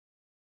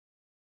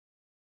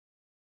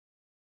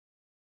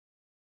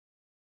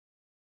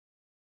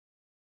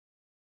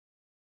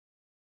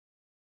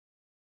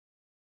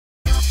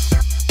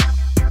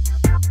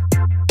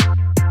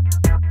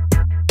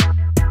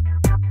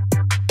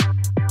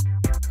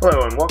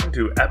Hello and welcome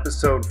to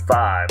episode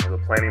 5 of the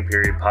Planning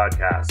Period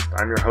podcast.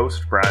 I'm your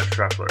host, Brad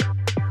Streffler.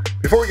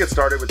 Before we get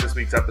started with this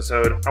week's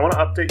episode, I want to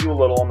update you a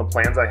little on the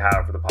plans I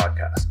have for the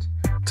podcast.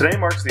 Today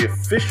marks the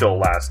official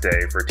last day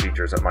for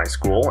teachers at my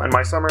school, and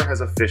my summer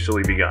has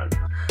officially begun.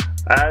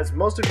 As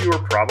most of you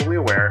are probably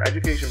aware,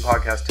 education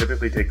podcasts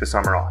typically take the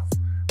summer off.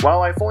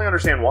 While I fully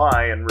understand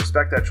why and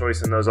respect that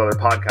choice in those other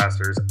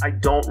podcasters, I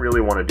don't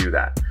really want to do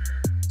that.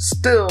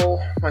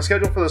 Still, my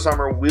schedule for the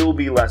summer will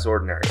be less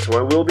ordinary, so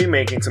I will be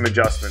making some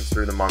adjustments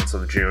through the months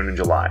of June and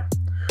July.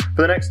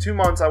 For the next 2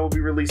 months, I will be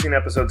releasing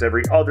episodes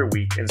every other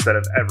week instead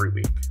of every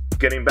week,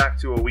 getting back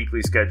to a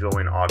weekly schedule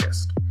in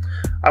August.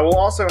 I will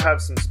also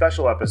have some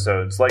special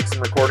episodes, like some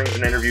recordings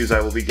and interviews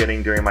I will be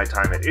getting during my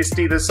time at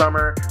ISTE this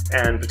summer,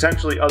 and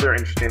potentially other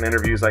interesting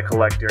interviews I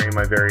collect during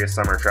my various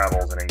summer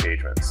travels and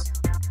engagements.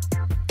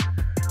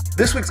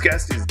 This week's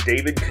guest is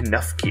David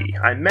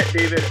Knuffke. I met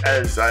David,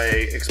 as I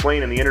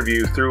explained in the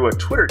interview, through a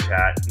Twitter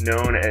chat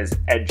known as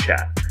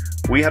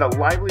EdChat. We had a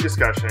lively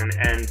discussion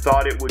and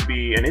thought it would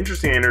be an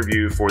interesting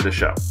interview for the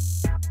show.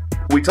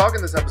 We talk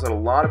in this episode a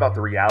lot about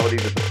the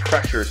realities of the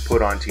pressures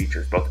put on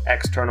teachers, both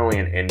externally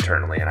and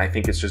internally, and I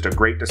think it's just a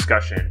great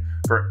discussion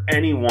for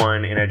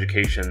anyone in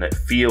education that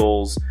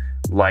feels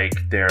like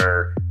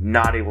they're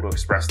not able to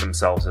express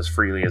themselves as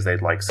freely as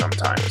they'd like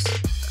sometimes.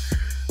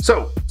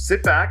 So,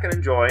 sit back and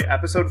enjoy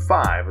episode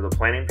 5 of the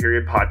Planning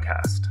Period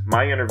podcast,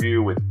 my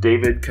interview with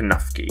David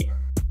Knuffke.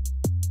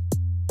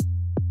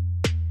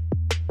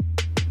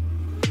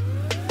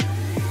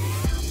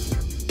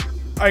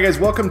 All right, guys,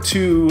 welcome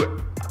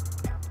to,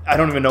 I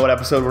don't even know what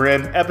episode we're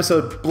in,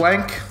 episode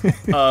blank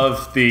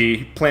of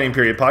the Planning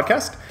Period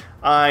podcast.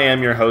 I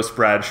am your host,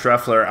 Brad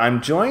Streffler.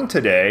 I'm joined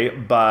today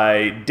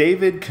by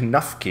David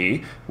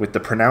Knuffke, with the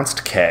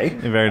pronounced K.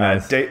 Very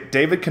nice.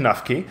 David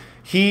Knuffke.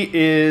 He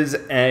is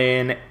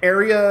an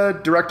area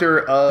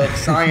director of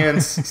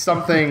science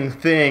something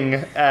thing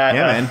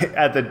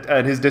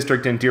at his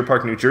district in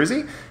Deerpark, New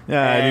Jersey.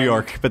 New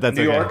York, but that's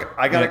New okay. York.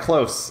 I got it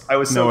close. I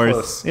was No worries.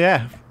 close.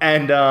 Yeah.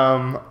 And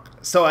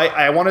so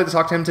I wanted to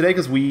talk to him today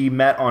because we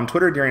met on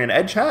Twitter during an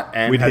EdChat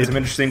and had some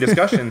interesting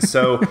discussions.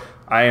 So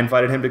I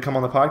invited him to come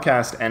on the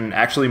podcast, and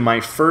actually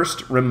my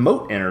first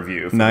remote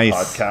interview for the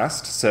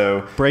podcast.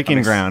 So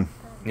breaking ground.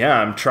 Yeah,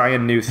 I'm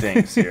trying new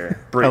things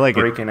here.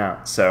 Breaking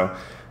out. So.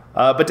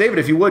 But David,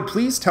 if you would,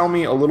 please tell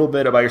me a little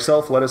bit about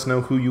yourself. Let us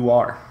know who you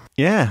are.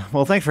 Yeah,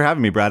 well, thanks for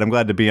having me, Brad. I'm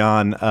glad to be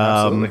on.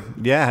 Absolutely.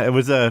 Yeah, it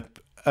was an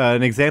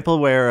example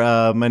where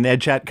an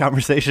EdChat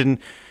conversation,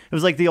 it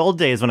was like the old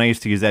days when I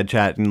used to use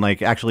EdChat and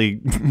like actually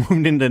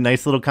moved into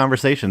nice little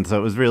conversations, so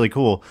it was really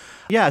cool.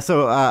 Yeah,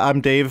 so I'm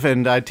Dave,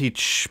 and I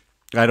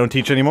don't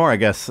teach anymore, I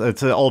guess.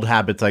 It's old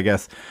habits, I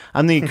guess.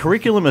 I'm the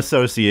curriculum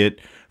associate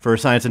for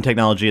science and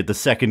technology at the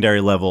secondary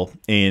level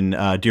in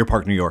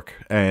Deerpark, New York.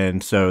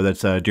 And so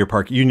that's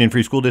Deerpark Union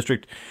Free School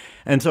District.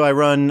 And so I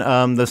run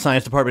the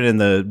science department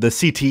and the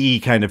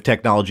CTE kind of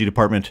technology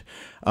department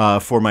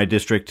for my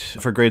district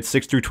for grades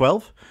 6 through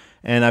 12.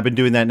 And I've been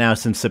doing that now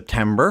since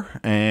September.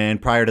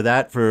 And prior to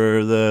that,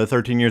 for the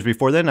 13 years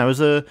before then, I was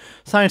a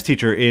science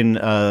teacher in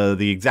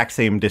the exact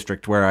same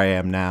district where I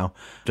am now.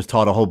 Just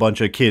taught a whole bunch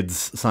of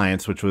kids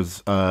science, which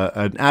was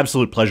an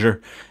absolute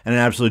pleasure and an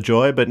absolute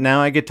joy. But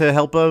now I get to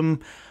help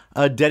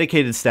a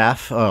dedicated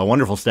staff, a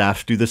wonderful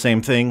staff, do the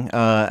same thing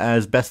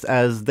as best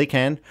as they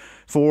can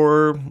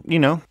for,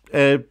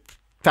 a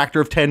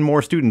factor of 10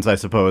 more students, I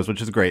suppose, which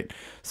is great.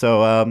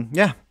 So,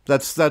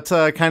 that's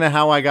kind of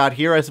how I got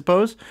here, I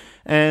suppose,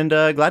 and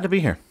glad to be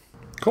here.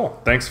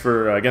 Cool. Thanks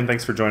for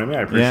joining me.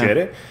 I appreciate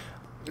it.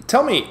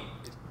 Tell me,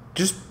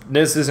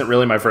 this isn't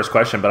really my first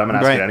question, but I'm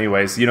going to ask it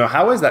anyways.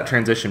 How has that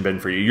transition been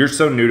for you? You're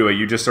so new to it.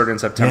 You just started in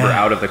September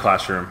out of the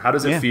classroom. How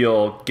does it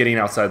feel getting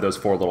outside those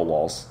four little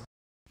walls?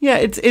 Yeah,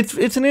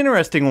 it's an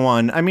interesting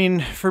one. I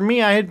mean, for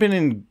me, I had been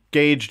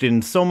engaged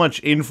in so much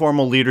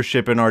informal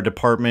leadership in our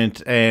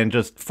department and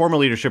just formal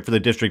leadership for the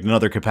district and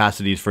other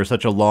capacities for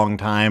such a long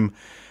time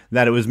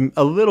that it was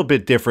a little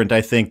bit different,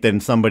 I think, than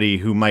somebody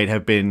who might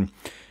have been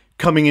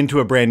coming into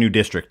a brand new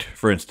district,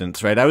 for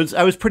instance, right? I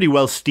was pretty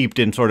well steeped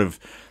in sort of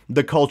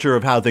the culture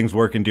of how things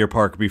work in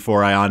Deerpark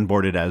before I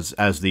onboarded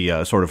as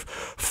the sort of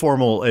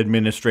formal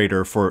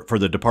administrator for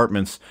the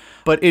departments.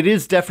 But it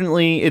is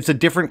definitely, it's a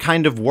different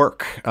kind of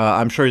work.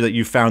 I'm sure that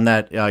you found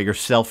that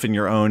yourself in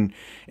your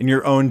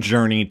own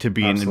journey to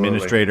be an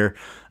administrator.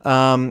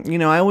 I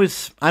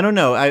don't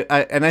know.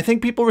 I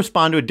think people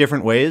respond to it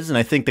different ways, and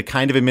I think the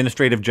kind of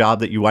administrative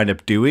job that you wind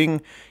up doing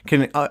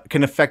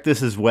can affect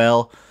this as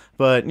well.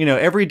 But,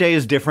 every day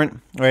is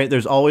different, right?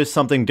 There's always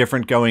something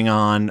different going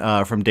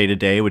on from day to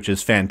day, which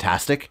is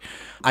fantastic.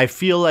 I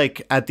feel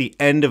like at the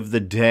end of the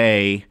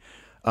day,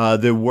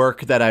 the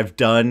work that I've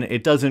done,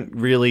 it doesn't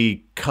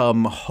really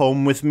come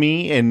home with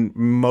me in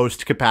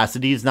most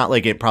capacities, not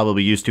like it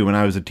probably used to when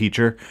I was a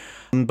teacher.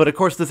 But of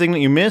course, the thing that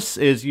you miss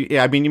is, you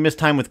miss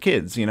time with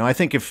kids. I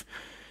think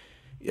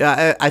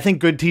I think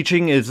good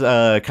teaching is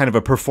kind of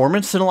a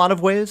performance in a lot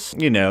of ways.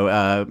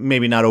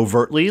 Maybe not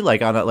overtly,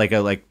 like on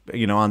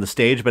on the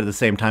stage, but at the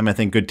same time, I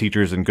think good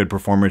teachers and good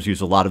performers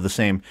use a lot of the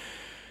same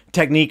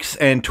techniques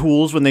and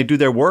tools when they do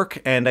their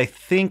work. And I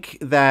think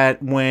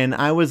that when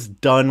I was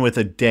done with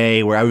a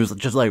day where I was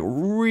just like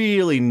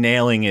really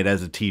nailing it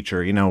as a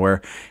teacher,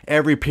 where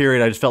every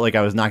period I just felt like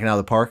I was knocking it out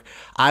of the park,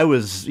 I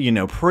was,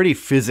 pretty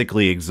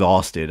physically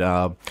exhausted.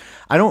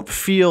 I don't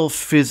feel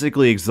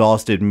physically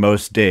exhausted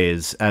most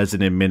days as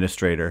an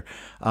administrator.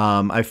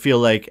 I feel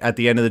like at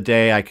the end of the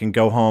day, I can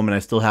go home and I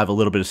still have a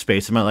little bit of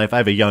space in my life. I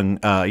have a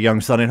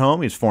young son at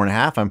home. He's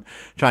 4.5. I'm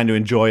trying to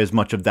enjoy as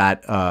much of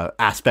that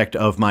aspect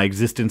of my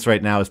existence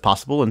right now as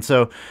possible. And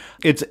so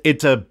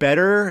it's a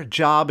better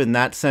job in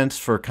that sense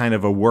for kind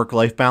of a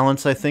work-life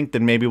balance, I think,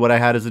 than maybe what I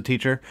had as a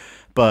teacher.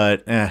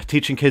 But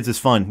teaching kids is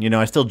fun.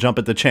 I still jump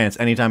at the chance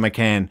anytime I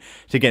can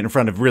to get in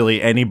front of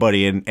really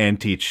anybody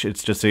and teach.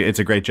 It's just it's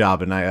a great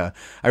job, and I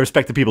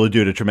respect the people who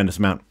do it a tremendous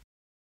amount.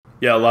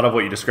 Yeah, a lot of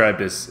what you described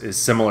is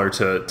similar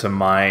to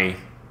my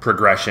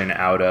progression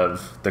out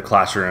of the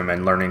classroom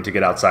and learning to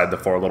get outside the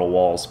four little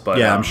walls. But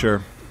yeah, I'm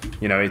sure.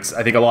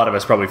 I think a lot of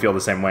us probably feel the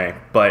same way.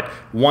 But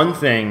one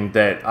thing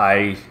that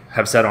I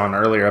have said on an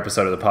earlier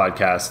episode of the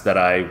podcast that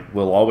I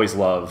will always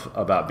love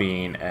about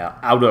being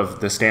out of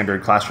the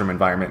standard classroom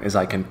environment is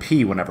I can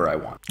pee whenever I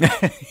want.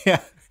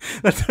 Yeah,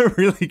 that's a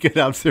really good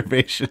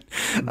observation.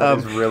 That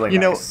is really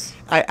nice.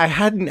 I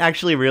hadn't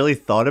actually really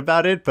thought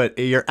about it, but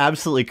you're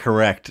absolutely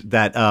correct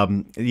that,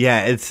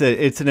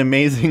 it's an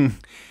amazing...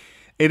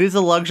 It is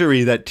a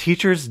luxury that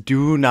teachers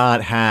do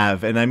not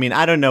have. And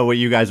I don't know what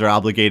you guys are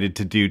obligated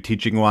to do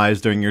teaching-wise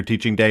during your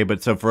teaching day,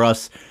 but so for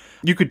us,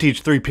 you could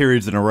teach 3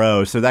 periods in a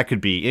row. So that could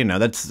be,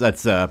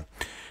 that's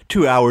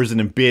 2 hours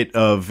and a bit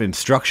of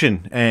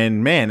instruction.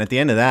 And man, at the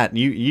end of that,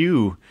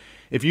 you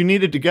if you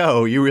needed to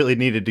go, you really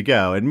needed to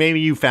go. And maybe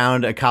you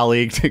found a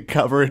colleague to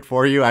cover it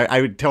for you. I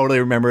would totally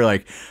remember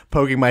like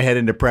poking my head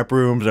into prep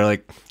rooms or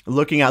like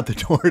looking out the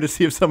door to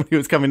see if somebody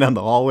was coming down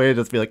the hallway.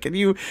 Just be like, can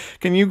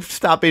you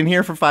stop in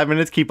here for 5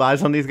 minutes, keep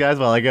eyes on these guys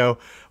while I go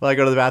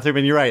to the bathroom?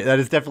 And you're right, that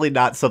is definitely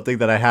not something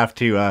that I have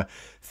to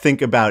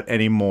think about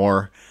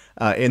anymore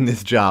in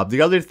this job.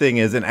 The other thing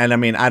is, and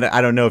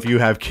I don't know if you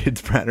have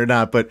kids, Brad, or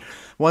not, but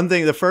one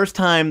thing, the first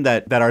time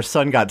that our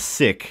son got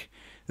sick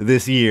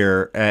this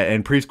year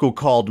and preschool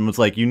called and was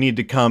like, you need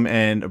to come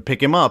and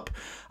pick him up,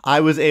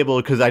 I was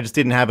able, because I just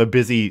didn't have a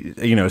busy,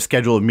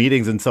 schedule of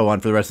meetings and so on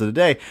for the rest of the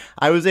day,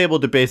 I was able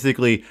to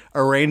basically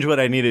arrange what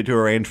I needed to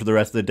arrange for the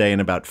rest of the day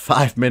in about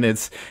 5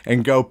 minutes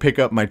and go pick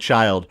up my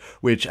child,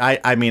 which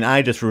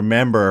I just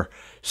remember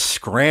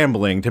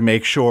scrambling to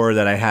make sure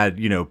that I had,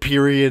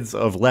 periods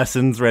of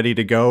lessons ready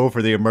to go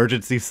for the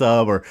emergency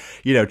sub, or,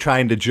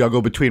 trying to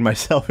juggle between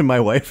myself and my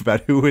wife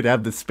about who would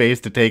have the space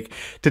to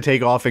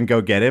take off and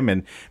go get him.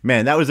 And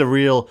man, that was a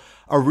real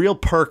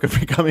perk of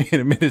becoming an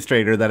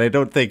administrator that I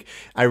don't think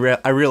I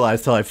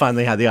realized till I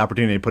finally had the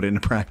opportunity to put it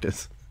into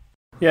practice.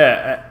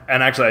 Yeah,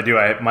 and actually I do.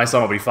 My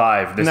son will be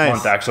 5 this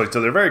month, actually, so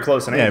they're very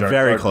close in age. Yeah,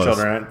 very close.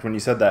 Children, when you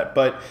said that,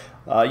 but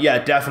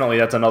definitely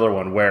that's another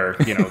one where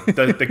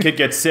the kid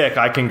gets sick,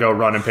 I can go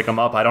run and pick him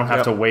up. I don't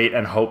have to wait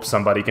and hope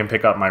somebody can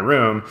pick up my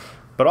room.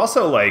 But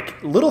also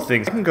like little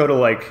things, I can go to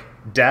like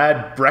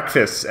dad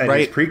breakfasts and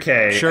his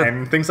pre-K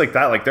and things like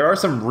that. Like there are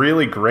some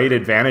really great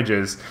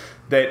advantages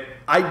that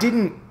I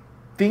didn't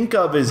think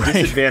of as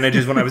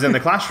disadvantages when I was in the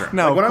classroom.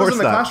 No, like when of I was course in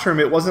the not. classroom,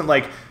 it wasn't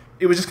like,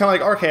 it was just kind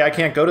of like, okay, I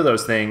can't go to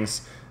those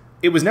things.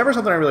 It was never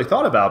something I really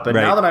thought about. But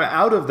now that I'm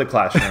out of the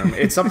classroom,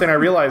 it's something I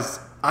realized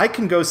I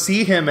can go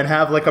see him and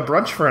have like a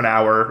brunch for an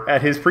hour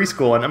at his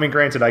preschool. And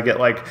granted, I get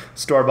like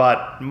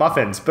store-bought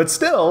muffins, but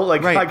still,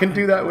 like I can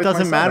do that with my son.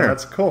 Doesn't matter.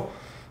 That's cool.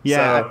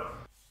 Yeah. So,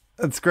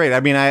 that's great.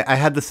 I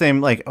had the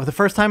same, like the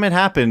first time it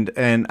happened,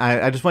 and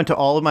I just went to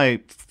all of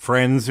my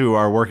friends who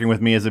are working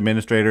with me as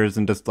administrators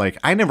and just like,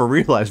 I never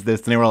realized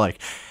this. And they were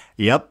like,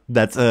 yep,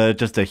 that's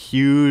just a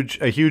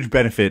huge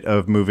benefit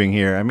of moving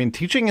here.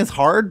 Teaching is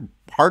hard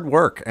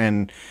work.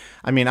 And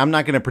I'm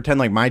not going to pretend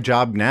like my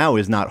job now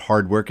is not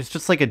hard work. It's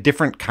just like a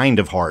different kind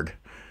of hard,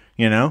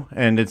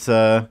 and it's,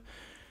 I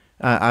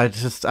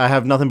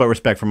have nothing but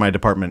respect for my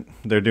department.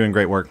 They're doing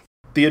great work.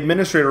 The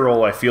administrator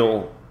role, I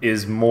feel,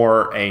 is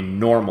more a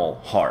normal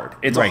hard.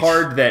 It's a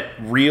hard that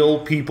real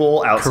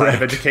people outside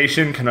of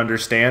education can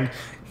understand.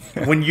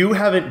 When you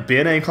haven't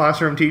been a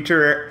classroom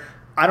teacher,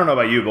 I don't know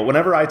about you, but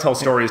whenever I tell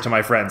stories to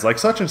my friends, like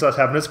such and such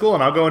happened at school,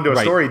 and I'll go into a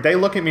story, they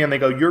look at me and they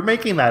go, you're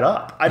making that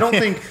up. I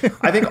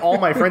think all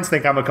my friends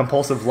think I'm a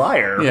compulsive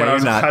liar when I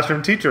was a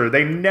classroom teacher.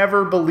 They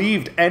never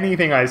believed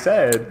anything I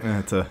said.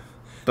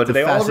 But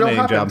they all really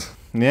happened.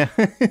 Yeah.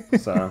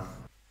 So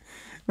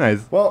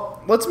nice.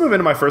 Well, let's move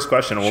into my first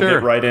question, and we'll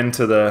get right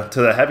into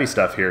the heavy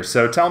stuff here.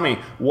 So tell me,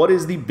 what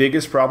is the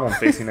biggest problem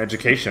facing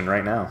education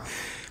right now?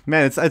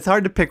 Man, it's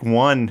hard to pick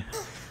one.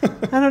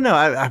 I don't know.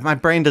 My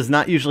brain does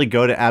not usually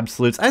go to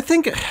absolutes. I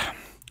think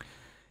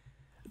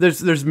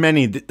there's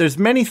many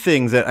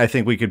things that I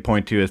think we could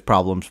point to as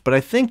problems, but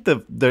I think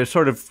the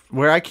sort of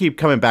where I keep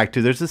coming back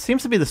to,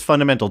 seems to be this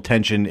fundamental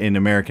tension in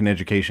American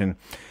education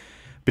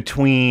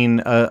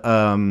between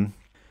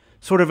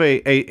sort of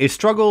a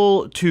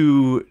struggle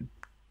to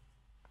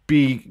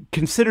be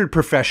considered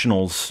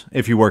professionals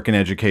if you work in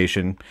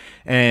education,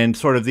 and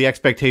sort of the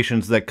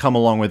expectations that come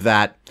along with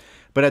that.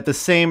 But at the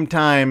same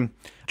time,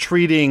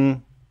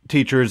 treating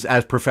teachers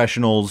as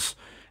professionals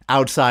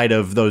outside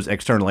of those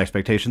external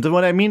expectations. And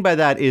what I mean by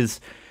that is,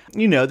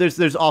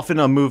 there's often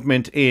a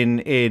movement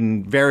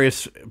in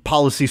various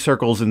policy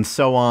circles and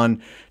so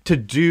on to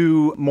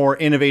do more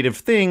innovative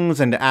things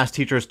and to ask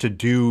teachers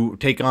to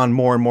take on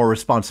more and more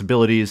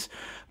responsibilities.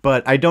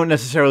 But I don't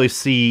necessarily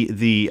see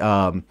the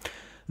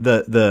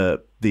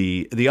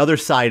other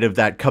side of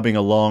that coming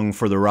along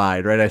for the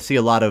ride, right? I see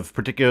a lot of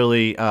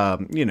particularly,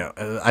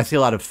 I see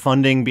a lot of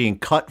funding being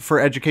cut for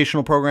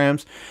educational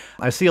programs.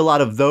 I see a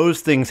lot of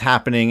those things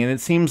happening, and it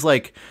seems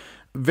like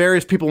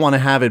various people want to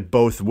have it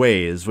both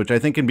ways, which I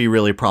think can be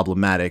really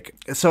problematic.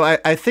 So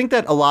I think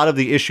that a lot of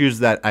the issues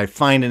that I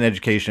find in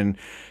education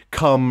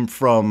come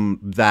from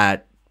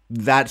that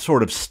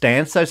sort of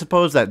stance, I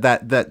suppose,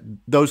 that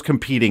those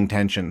competing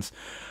tensions.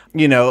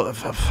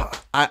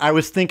 I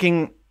was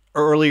thinking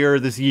earlier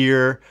this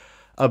year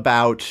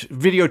about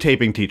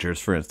videotaping teachers,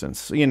 for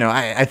instance.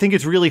 I think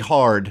it's really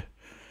hard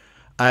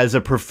as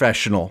a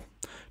professional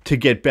to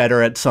get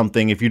better at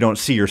something if you don't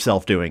see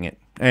yourself doing it.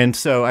 And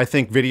so I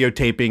think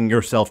videotaping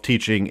yourself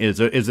teaching is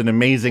an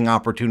amazing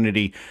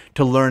opportunity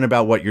to learn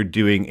about what you're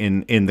doing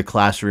in the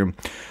classroom.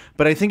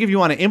 But I think if you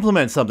want to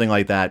implement something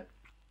like that,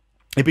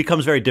 it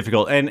becomes very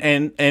difficult,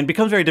 and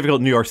becomes very difficult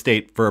in New York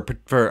State for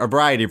a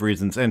variety of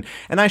reasons. And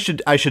I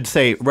should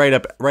say right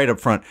up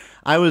front,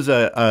 I was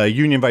a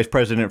union vice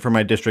president for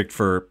my district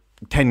for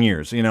 10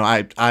 years.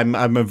 I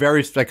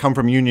come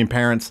from union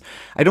parents.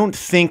 I don't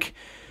think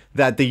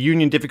that the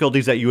union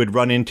difficulties that you would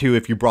run into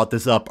if you brought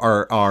this up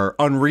are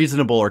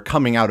unreasonable or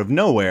coming out of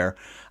nowhere.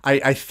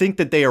 I think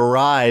that they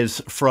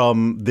arise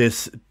from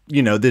this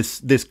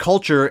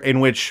culture in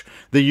which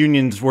the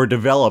unions were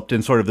developed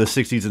in sort of the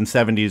 60s and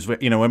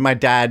 70s. When my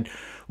dad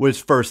was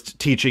first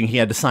teaching, he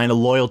had to sign a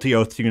loyalty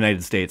oath to the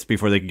United States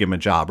before they could give him a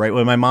job, right?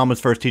 When my mom was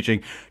first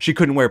teaching, she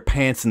couldn't wear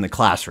pants in the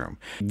classroom.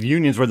 The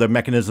unions were the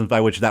mechanisms by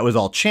which that was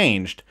all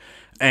changed.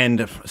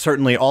 And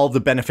certainly all the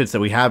benefits that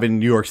we have in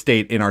New York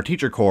State in our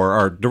teacher corps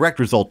are a direct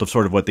result of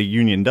sort of what the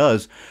union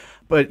does.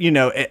 But,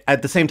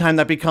 at the same time,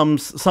 that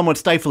becomes somewhat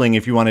stifling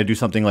if you want to do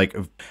something like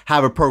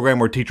have a program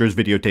where teachers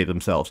videotape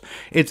themselves.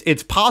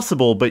 It's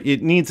possible, but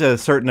it needs a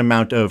certain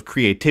amount of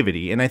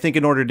creativity. And I think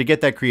in order to get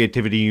that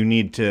creativity,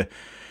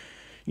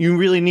 you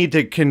really need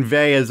to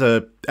convey as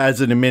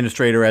an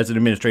administrator, as an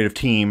administrative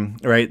team,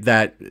 right,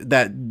 that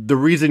the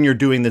reason you're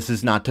doing this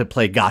is not to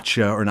play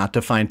gotcha or not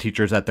to find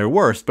teachers at their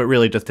worst, but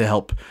really just to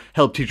help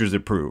teachers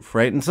improve,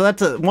 right? And so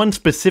that's one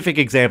specific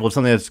example of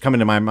something that's come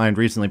into my mind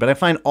recently. But I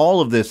find all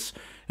of this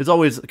is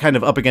always kind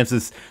of up against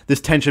this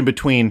tension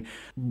between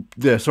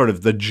the sort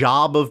of the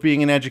job of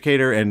being an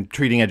educator and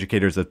treating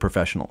educators as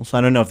professionals.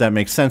 I don't know if that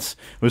makes sense.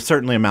 It was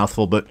certainly a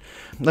mouthful, but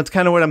that's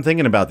kind of what I'm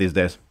thinking about these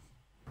days.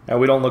 Now,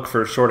 we don't look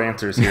for short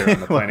answers here on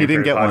the Planning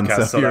Period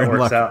podcast, so that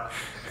works out.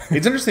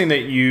 It's interesting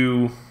that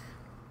you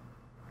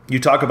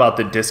talk about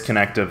the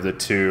disconnect of the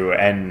two,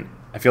 and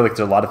I feel like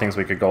there's a lot of things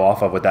we could go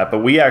off of with that, but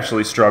we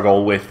actually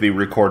struggle with the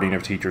recording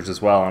of teachers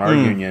as well. And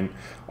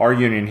our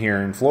union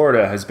here in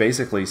Florida has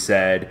basically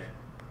said,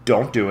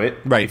 don't do it.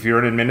 Right. If you're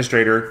an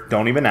administrator,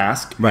 don't even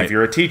ask. Right. If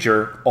you're a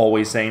teacher,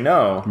 always say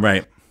no.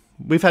 Right.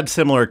 We've had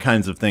similar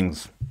kinds of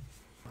things.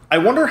 I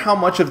wonder how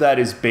much of that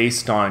is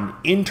based on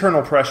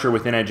internal pressure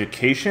within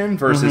education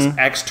versus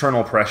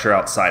external pressure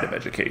outside of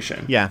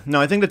education. Yeah,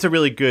 no, I think that's a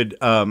really good.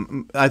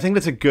 I think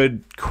that's a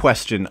good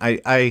question.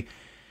 I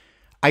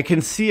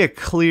can see a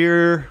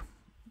clear,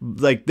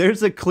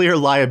 there's a clear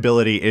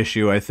liability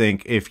issue. I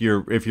think if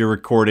you're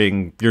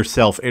recording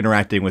yourself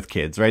interacting with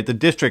kids, right? The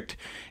district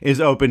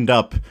is opened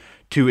up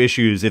to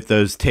issues if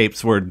those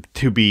tapes were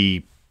to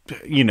be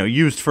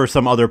used for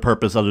some other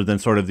purpose other than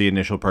sort of the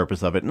initial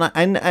purpose of it.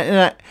 And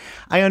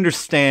I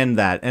understand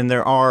that. And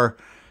there are,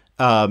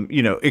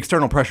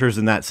 external pressures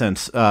in that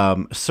sense.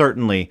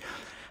 Certainly.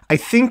 I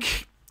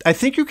think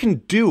you can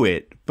do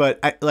it, but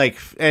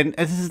and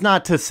this is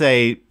not to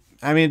say,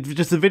 I mean,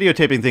 just the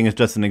videotaping thing is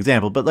just an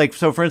example, but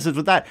so for instance,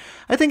 with that,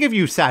 I think if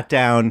you sat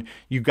down,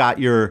 you got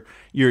your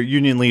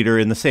union leader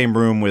in the same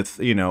room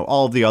with,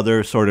 all of the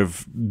other sort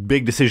of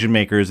big decision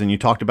makers, and you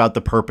talked about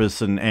the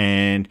purpose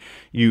and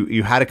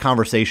you had a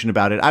conversation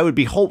about it, I would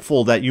be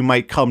hopeful that you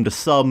might come to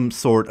some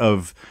sort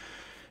of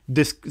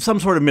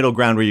middle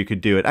ground where you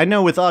could do it. I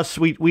know with us,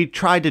 we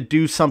tried to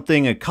do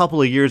something a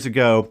couple of years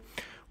ago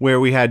where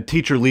we had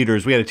teacher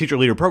leaders. We had a teacher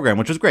leader program,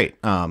 which was great.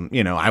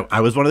 I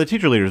was one of the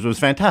teacher leaders. It was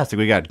fantastic.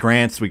 We got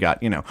grants. We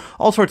got,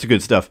 all sorts of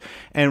good stuff.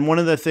 And one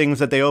of the things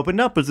that they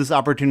opened up was this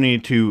opportunity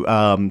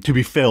to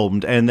be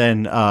filmed. And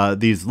then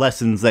these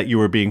lessons that you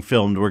were being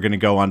filmed were going to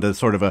go on to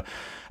sort of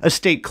a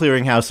state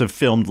clearinghouse of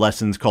filmed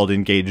lessons called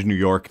Engage New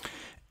York.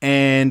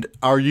 And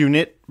our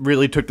unit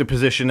really took the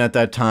position at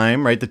that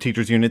time, right, the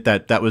teachers unit,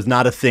 that was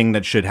not a thing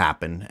that should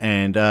happen.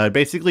 And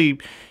basically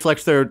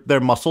flexed their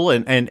muscle,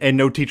 and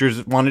no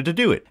teachers wanted to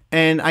do it.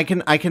 And I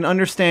can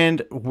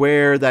understand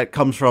where that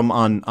comes from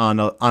on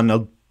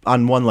a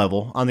on one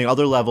level. On the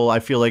other level, I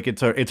feel like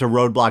it's a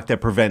roadblock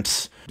that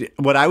prevents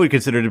what I would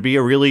consider to be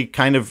a really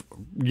kind of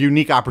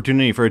unique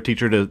opportunity for a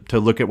teacher to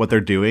look at what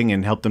they're doing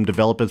and help them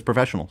develop as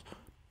professionals.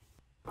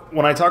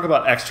 When I talk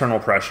about external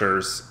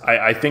pressures,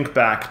 I think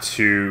back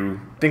to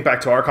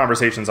our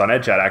conversations on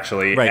EdChat,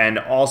 actually, right. And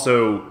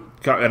also,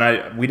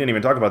 we didn't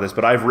even talk about this,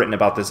 but I've written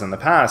about this in the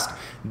past.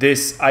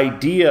 This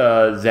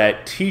idea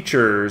that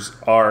teachers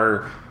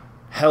are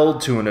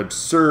held to an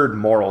absurd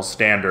moral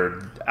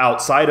standard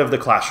outside of the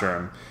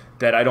classroom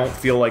that I don't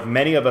feel like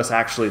many of us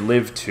actually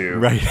live to.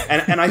 Right.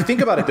 And I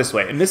think about it this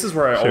way, and this is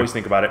where I always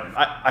think about it.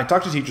 I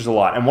talk to teachers a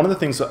lot, and one of the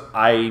things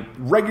I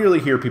regularly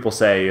hear people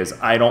say is,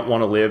 I don't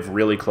want to live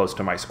really close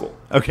to my school.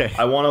 Okay.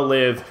 I want to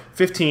live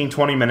 15,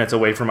 20 minutes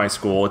away from my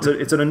school.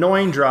 It's an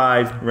annoying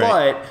drive,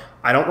 right. But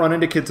I don't run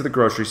into kids at the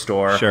grocery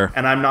store. Sure.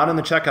 And I'm not in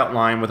the checkout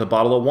line with a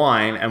bottle of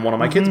wine and one of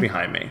my kids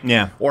behind me.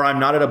 Yeah. Or I'm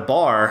not at a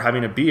bar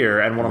having a beer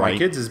and one of right. my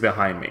kids is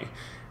behind me.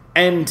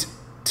 And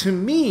to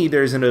me,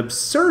 there's an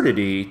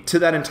absurdity to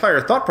that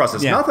entire thought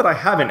process. Yeah. Not that I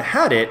haven't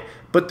had it,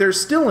 but there's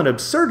still an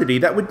absurdity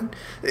that would,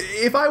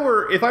 if I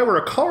were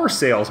a car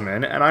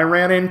salesman and I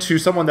ran into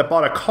someone that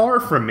bought a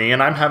car from me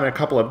and I'm having a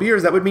couple of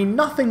beers, that would mean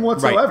nothing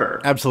whatsoever.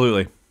 Right.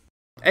 Absolutely.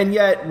 And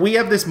yet we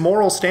have this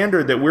moral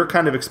standard that we're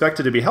kind of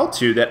expected to be held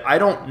to that I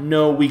don't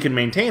know we can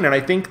maintain. And I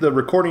think the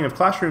recording of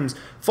classrooms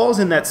falls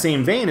in that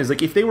same vein. Is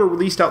like, if they were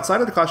released outside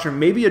of the classroom,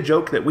 maybe a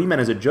joke that we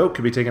meant as a joke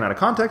could be taken out of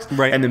context.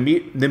 Right. And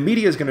the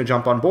media is going to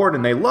jump on board,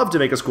 and they love to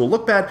make a school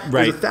look bad.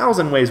 Right. There's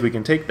 1,000 ways we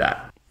can take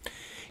that.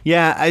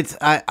 Yeah,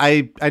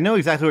 I know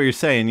exactly what you're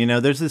saying. You know,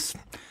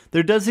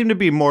 there does seem to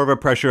be more of a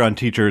pressure on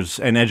teachers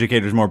and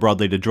educators more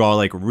broadly to draw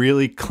like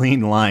really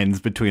clean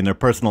lines between their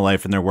personal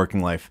life and their working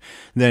life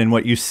than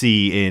what you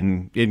see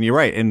in you're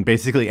right, in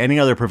basically any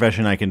other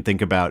profession I can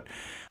think about.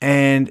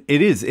 And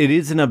it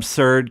is an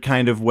absurd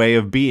kind of way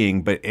of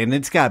being, but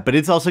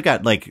it's also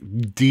got like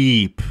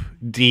deep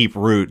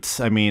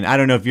roots. I mean, I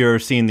don't know if you've ever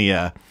seen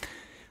the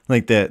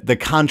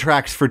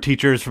contracts for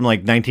teachers from like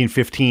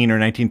 1915 or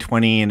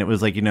 1920, and it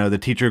was like, you know, the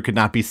teacher could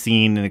not be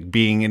seen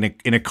being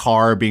in a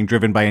car being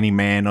driven by any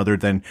man other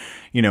than,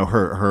 you know,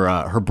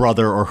 her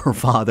brother or her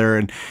father,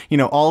 and, you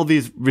know, all of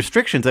these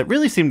restrictions that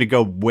really seem to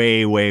go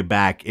way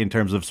back in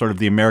terms of sort of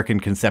the American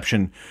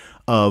conception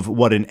of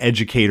what an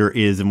educator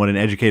is and what an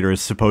educator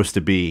is supposed to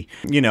be.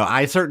 You know,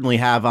 I certainly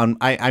have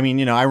I mean,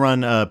 you know, I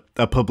run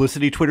a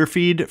publicity Twitter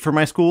feed for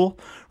my school,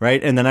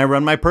 right? And then I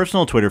run my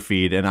personal Twitter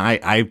feed, and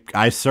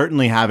I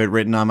certainly have it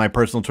written on my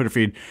personal Twitter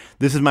feed.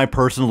 This is my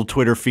personal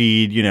Twitter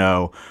feed, you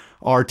know,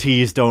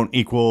 RTs don't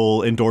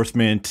equal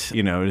endorsement,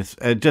 you know, it's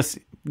just,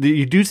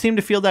 you do seem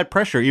to feel that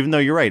pressure, even though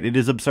you're right, it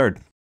is absurd.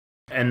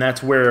 And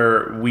that's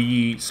where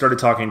we started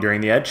talking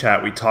during the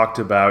EdChat. We talked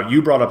about,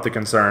 you brought up the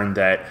concern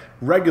that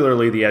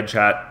regularly the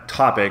EdChat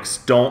topics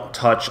don't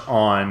touch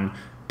on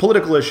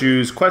political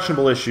issues,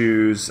 questionable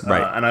issues,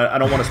 right. And I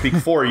don't want to speak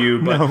for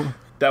you, but no.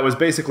 That was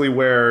basically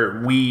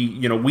where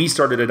we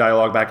started a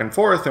dialogue back and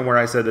forth, and where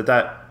I said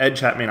that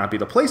EdChat may not be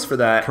the place for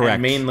that, correct.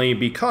 And mainly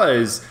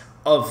because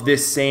of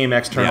this same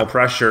external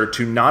pressure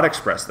to not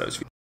express those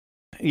views.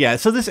 Yeah,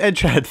 so this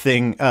EdChat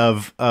thing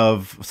of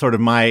sort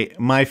of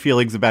my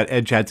feelings about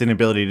EdChat's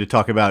inability to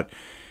talk about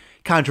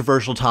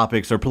controversial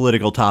topics or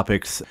political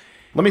topics.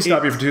 Let me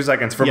stop you for 2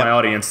 seconds for my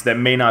audience that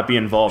may not be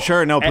involved.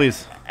 Sure, no,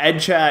 please.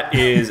 EdChat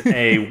is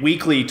a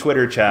weekly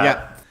Twitter chat.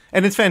 Yeah,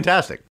 and it's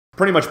fantastic.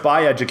 Pretty much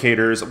by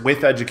educators,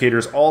 with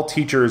educators, all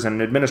teachers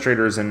and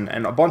administrators and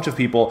a bunch of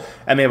people,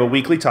 and they have a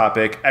weekly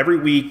topic. Every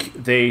week,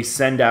 they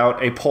send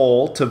out a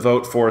poll to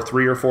vote for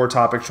 3 or 4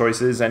 topic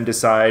choices and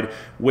decide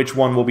which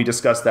one will be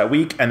discussed that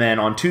week. And then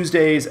on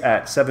Tuesdays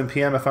at 7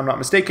 p.m., if I'm not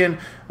mistaken,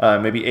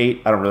 maybe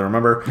 8, I don't really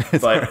remember,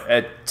 but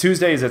at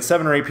Tuesdays at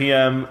 7 or 8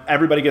 p.m.,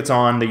 everybody gets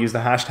on. They use the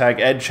hashtag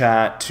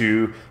EdChat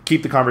to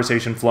keep the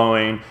conversation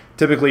flowing.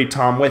 Typically,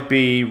 Tom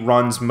Whitby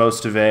runs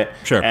most of it,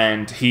 sure.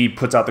 And he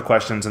puts out the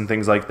questions and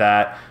things like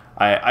that.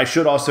 I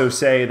should also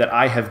say that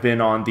I have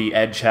been on the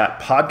EdChat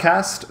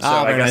podcast, so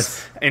I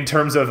guess in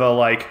terms of a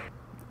like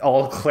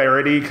all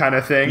clarity kind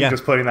of thing,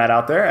 just putting that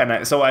out there.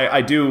 And so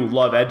I do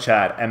love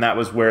EdChat, and that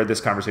was where this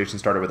conversation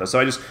started with us. So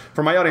I just,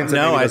 for my audience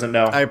that maybe doesn't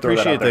know, I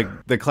appreciate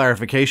the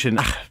clarification.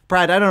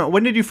 Brad, I don't know,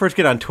 when did you first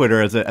get on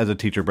Twitter as a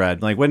teacher,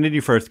 Brad? Like, when did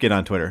you first get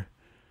on Twitter?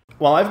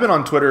 Well, I've been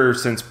on Twitter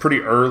since pretty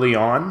early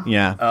on.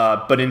 Yeah.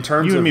 But in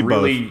terms of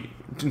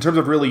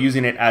really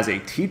using it as a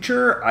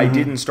teacher, I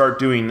didn't start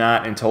doing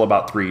that until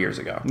about 3 years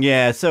ago.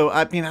 Yeah. So,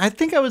 I mean, I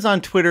think I was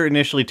on Twitter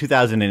initially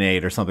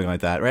 2008 or something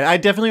like that, right? I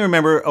definitely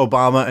remember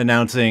Obama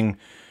announcing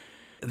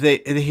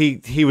that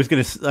he was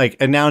going to like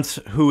announce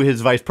who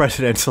his vice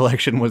president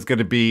selection was going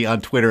to be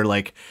on Twitter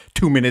like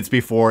 2 minutes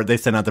before they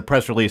sent out the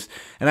press release.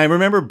 And I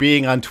remember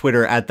being on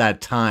Twitter at that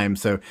time.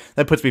 So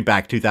that puts me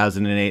back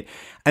 2008.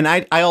 And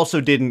I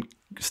also didn't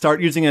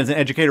start using it as an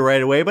educator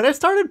right away, but I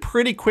started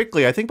pretty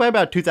quickly. I think by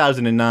about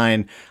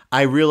 2009,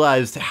 I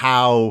realized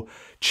how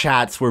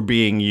chats were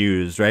being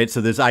used, right? So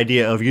this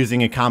idea of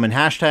using a common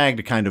hashtag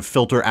to kind of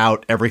filter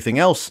out everything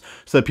else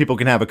so that people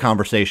can have a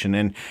conversation.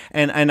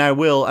 And I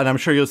will, and I'm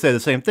sure you'll say the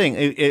same thing.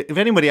 If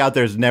anybody out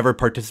there has never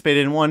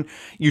participated in one,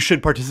 you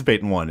should participate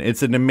in one.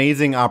 It's an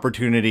amazing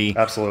opportunity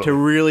to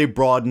really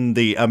broaden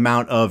the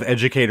amount of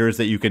educators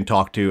that you can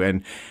talk to.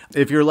 And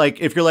if you're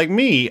like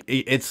me,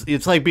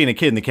 it's like being a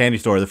kid in the candy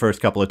store the first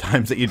couple of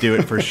times that you do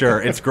it, for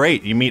sure. It's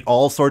great. You meet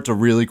all sorts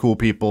of really cool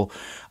people.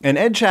 And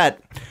EdChat,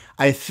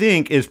 I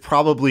think, is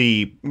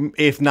probably,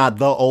 if not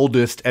the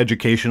oldest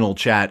educational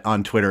chat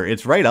on Twitter.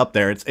 It's right up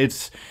there.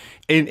 It's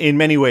in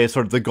many ways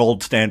sort of the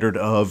gold standard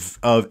of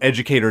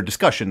educator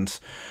discussions.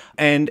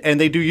 And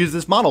they do use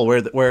this model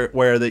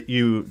where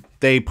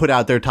they put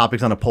out their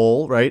topics on a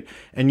poll, right?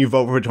 And you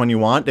vote for which one you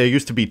want. There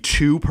used to be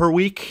 2 per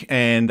week,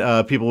 and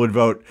people would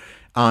vote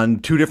on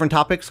 2 different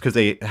topics because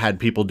they had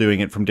people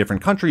doing it from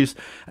different countries.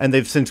 And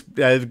they've since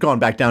gone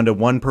back down to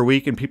 1 per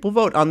week, and people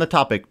vote on the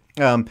topic.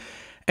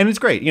 And it's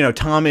great. You know,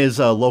 Tom is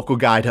a local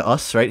guy to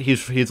us, right?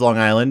 He's Long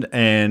Island,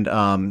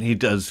 and he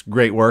does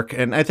great work.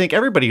 And I think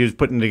everybody who's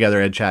putting together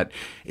EdChat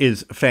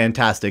is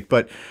fantastic.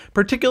 But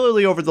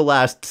particularly over the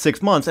last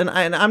 6 months, and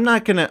I'm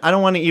not going to, I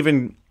don't want to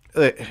even,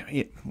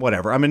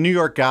 whatever. I'm a New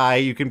York guy.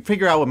 You can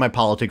figure out what my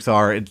politics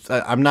are.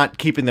 I'm not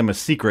keeping them a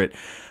secret.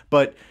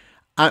 But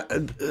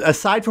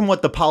aside from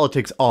what the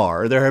politics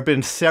are, there have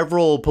been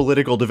several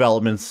political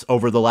developments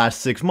over the last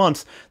 6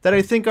 months that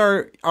I think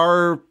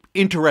are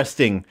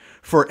interesting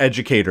for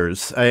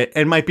educators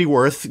and might be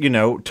worth,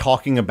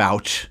 talking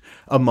about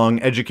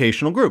among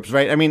educational groups,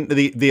 right? I mean,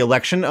 the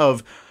election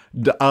of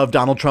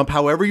Donald Trump,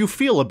 however you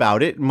feel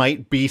about it,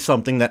 might be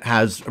something that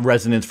has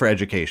resonance for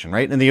education,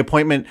 right? And the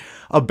appointment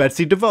of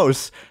Betsy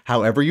DeVos,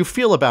 however you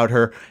feel about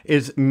her,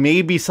 is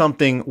maybe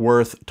something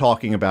worth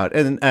talking about.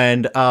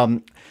 And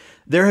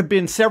there have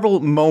been several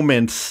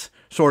moments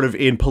sort of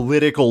in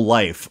political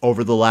life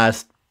over the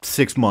last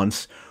 6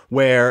 months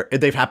where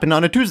they've happened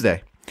on a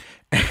Tuesday.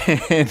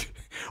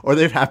 Or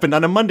they've happened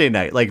on a Monday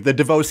night. Like the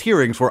DeVos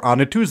hearings were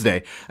on a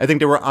Tuesday. I think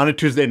they were on a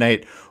Tuesday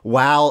night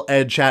while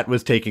EdChat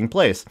was taking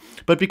place.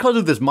 But because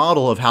of this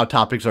model of how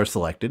topics are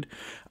selected,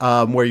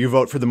 where you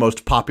vote for the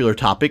most popular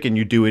topic and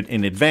you do it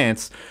in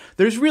advance,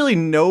 there's really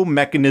no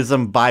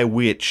mechanism by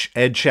which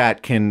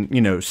EdChat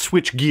can,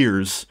 switch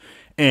gears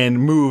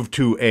and move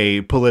to a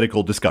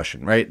political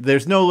discussion, right?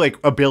 There's no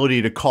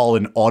ability to call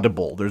an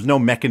audible. There's no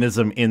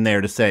mechanism in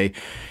there to say,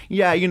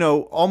 yeah,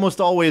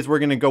 almost always we're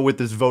going to go with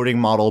this voting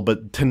model,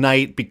 but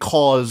tonight,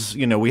 because,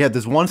 we had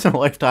this once in a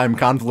lifetime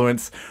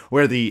confluence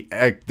where the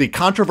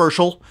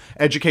controversial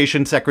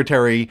education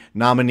secretary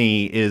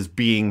nominee is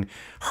being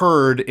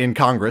heard in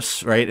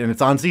Congress, right? And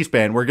it's on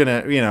C-SPAN. We're going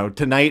to,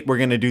 tonight we're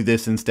going to do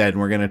this instead,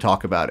 and we're going to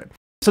talk about it.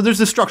 So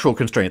there's a structural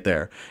constraint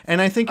there. And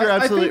I think you're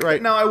absolutely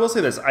right. Now, I will say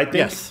this. I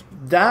think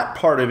that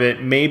part of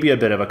it may be a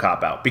bit of a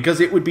cop-out, because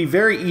it would be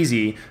very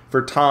easy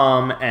for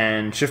Tom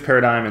and Shift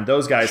Paradigm and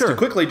those guys to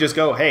quickly just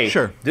go, hey,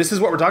 this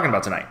is what we're talking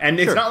about tonight. And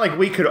it's not like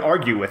we could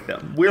argue with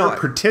them. We're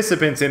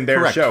participants in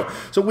their show.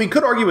 So we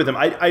could argue with them.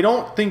 I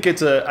don't think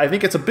I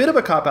think it's a bit of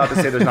a cop-out to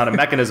say there's not a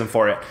mechanism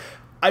for it.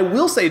 I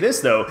will say this,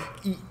 though.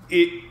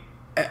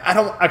 I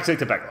don't actually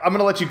take it back. I'm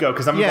going to let you go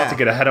because I'm about to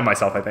get ahead of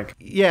myself, I think.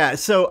 Yeah,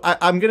 so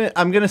I'm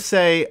gonna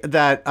say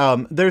that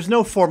there's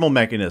no formal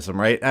mechanism,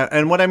 right?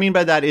 And what I mean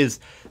by that is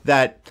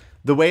that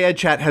the way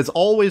EdChat has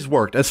always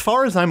worked, as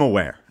far as I'm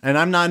aware, and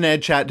I'm not an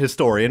EdChat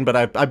historian, but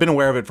I've been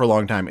aware of it for a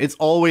long time, it's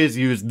always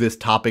used this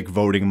topic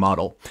voting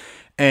model.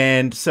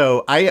 And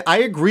so I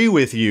agree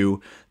with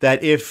you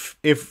that if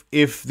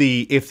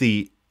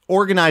the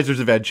organizers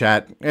of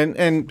EdChat,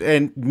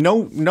 and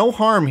no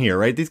harm here,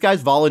 right? These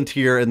guys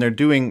volunteer and they're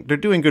doing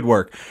good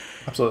work.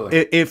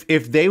 Absolutely.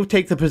 If they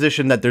take the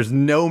position that there's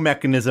no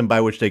mechanism by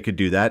which they could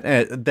do that,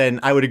 then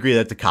I would agree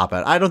that's a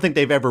cop-out. I don't think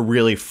they've ever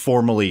really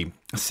formally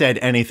said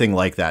anything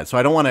like that. So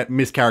I don't want to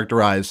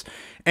mischaracterize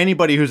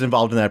anybody who's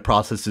involved in that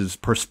process's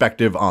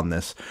perspective on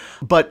this.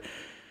 But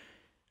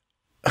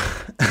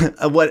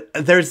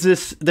there's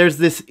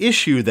this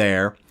issue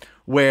there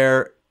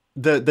where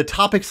the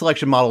topic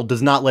selection model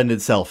does not lend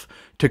itself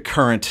to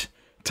current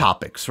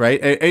topics, right?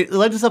 It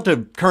lends itself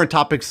to current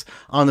topics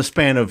on the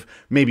span of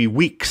maybe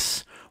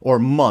weeks or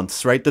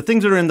months, right? The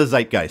things that are in the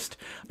zeitgeist.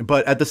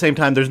 But at the same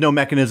time, there's no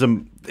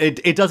mechanism.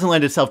 It doesn't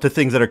lend itself to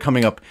things that are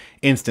coming up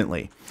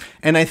instantly.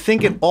 And I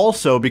think it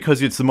also,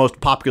 because it's the most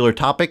popular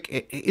topic,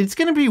 it's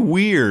going to be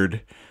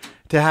weird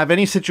to have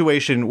any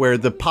situation where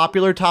the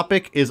popular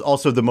topic is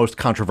also the most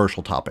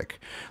controversial topic.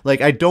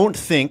 I don't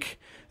think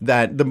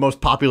that the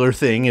most popular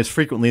thing is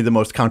frequently the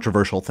most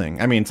controversial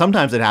thing. I mean,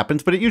 sometimes it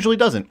happens, but it usually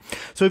doesn't.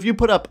 So if you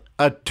put up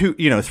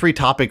 3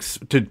 topics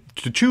to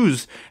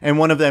choose, and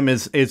one of them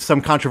is some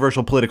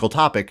controversial political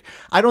topic,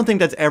 I don't think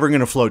that's ever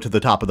going to float to the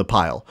top of the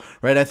pile,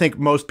 right? I think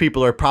most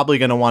people are probably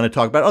going to want to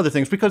talk about other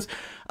things, because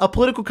a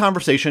political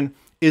conversation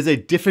is a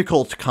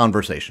difficult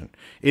conversation.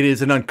 It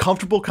is an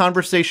uncomfortable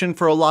conversation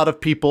for a lot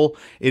of people.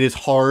 It is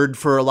hard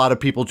for a lot of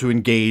people to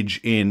engage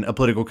in a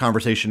political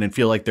conversation and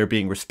feel like they're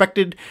being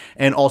respected,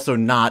 and also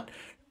not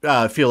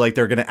feel like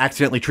they're going to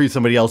accidentally treat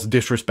somebody else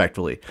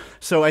disrespectfully.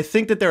 So I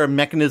think that there are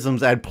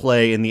mechanisms at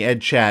play in the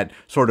EdChat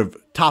sort of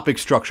topic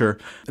structure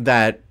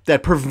that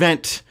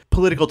prevent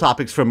political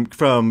topics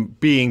from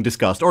being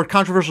discussed, or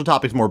controversial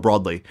topics more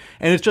broadly.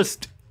 And it's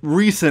just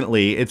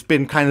recently, it's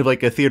been kind of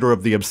like a theater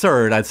of the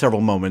absurd at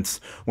several moments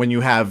when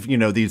you have,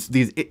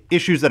 these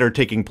issues that are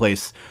taking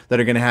place that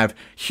are going to have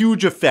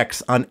huge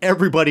effects on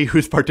everybody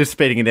who's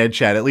participating in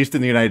EdChat, at least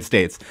in the United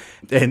States.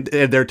 And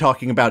they're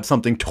talking about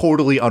something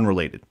totally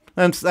unrelated.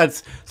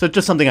 That's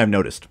just something I've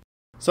noticed.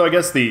 So I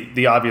guess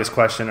the obvious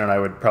question, and I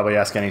would probably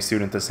ask any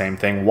student the same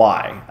thing,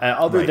 why?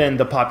 Other than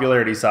the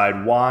popularity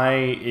side,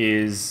 why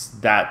is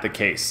that the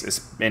case,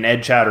 in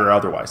EdChat or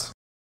otherwise?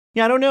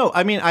 Yeah, I don't know.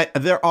 I mean,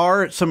 there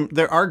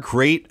are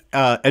great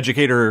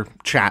educator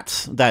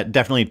chats that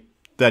definitely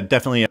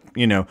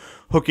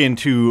hook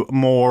into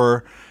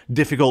more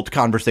difficult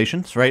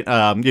conversations, right?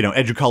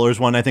 Educolor's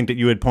one I think that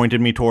you had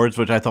pointed me towards,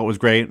 which I thought was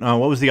great.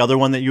 What was the other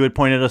one that you had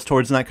pointed us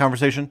towards in that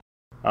conversation?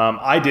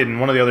 I didn't.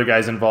 One of the other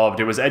guys involved,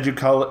 it was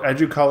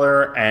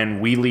Educolor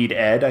and We Lead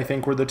Ed, I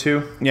think were the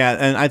two. Yeah,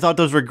 and I thought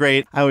those were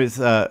great. I was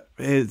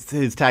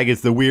his tag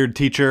is the weird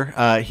teacher.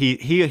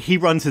 He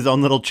runs his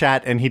own little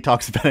chat and he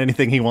talks about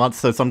anything he wants.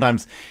 So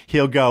sometimes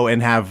he'll go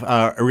and have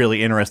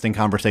really interesting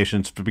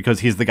conversations because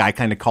he's the guy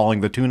kind of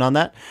calling the tune on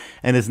that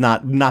and is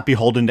not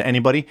beholden to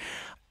anybody.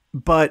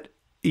 But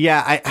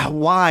yeah,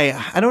 why?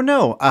 I don't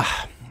know.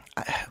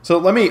 So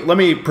let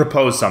me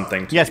propose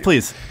something to you. Yes,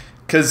 please.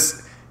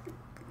 Because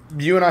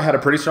you and I had a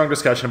pretty strong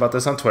discussion about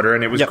this on Twitter,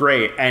 and it was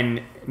great.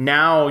 And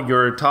now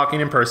you're talking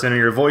in person, and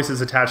your voice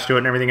is attached to it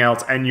and everything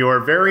else, and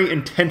you're very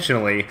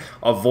intentionally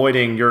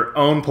avoiding your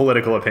own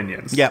political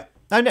opinions. Yeah.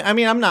 I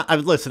mean, I'm not.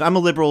 Listen, I'm a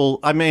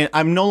liberal. I mean,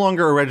 I'm no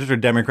longer a registered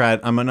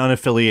Democrat. I'm an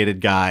unaffiliated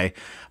guy,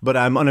 but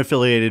I'm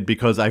unaffiliated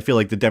because I feel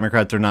like the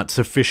Democrats are not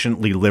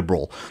sufficiently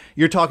liberal.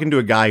 You're talking to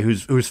a guy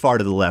who's far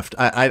to the left.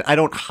 I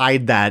don't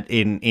hide that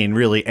in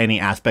really any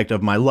aspect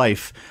of my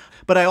life.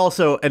 But I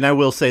also, and I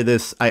will say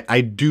this,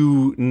 I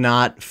do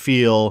not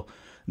feel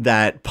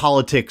that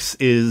politics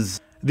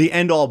is the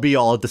end-all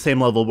be-all at the same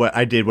level what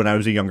I did when I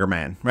was a younger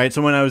man, right?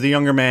 So when I was a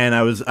younger man,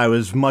 I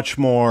was much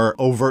more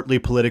overtly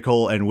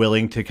political and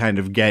willing to kind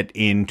of get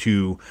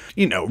into,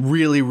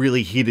 really,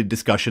 really heated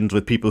discussions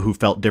with people who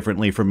felt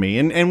differently from me.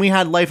 And we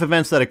had life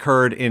events that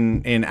occurred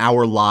in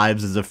our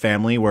lives as a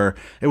family where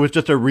it was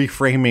just a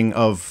reframing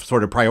of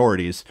sort of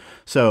priorities.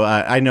 So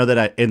I know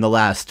that in the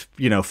last,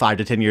 5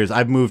 to 10 years,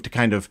 I've moved to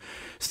kind of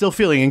still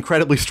feeling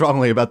incredibly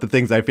strongly about the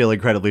things I feel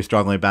incredibly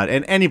strongly about.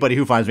 And anybody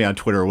who finds me on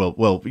Twitter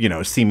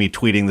will see me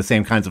tweeting the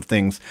same kinds of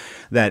things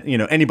that,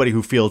 anybody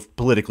who feels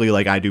politically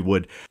like I do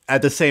would.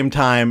 At the same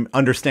time,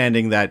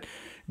 understanding that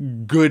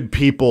good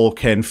people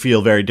can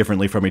feel very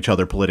differently from each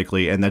other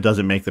politically, and that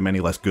doesn't make them any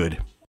less good.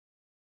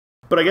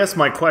 But I guess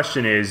my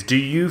question is, do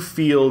you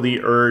feel the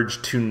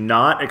urge to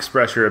not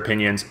express your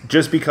opinions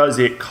just because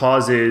it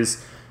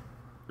causes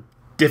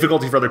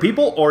difficulty for other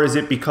people, or is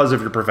it because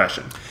of your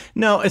profession?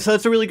 No, so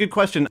that's a really good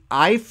question.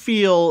 I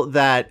feel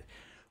that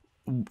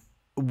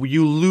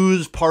you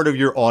lose part of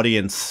your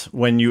audience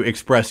when you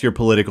express your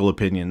political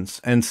opinions.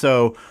 And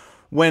so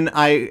when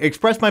I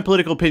express my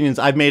political opinions,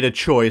 I've made a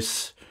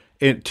choice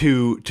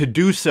to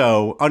do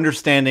so,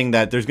 understanding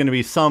that there's going to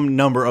be some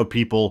number of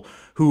people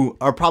who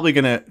are probably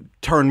going to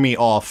tune me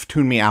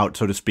out,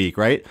 so to speak,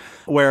 right?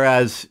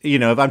 Whereas,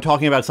 if I'm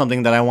talking about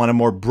something that I want a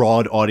more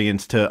broad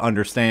audience to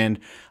understand,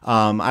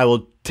 I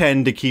will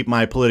tend to keep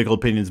my political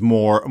opinions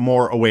more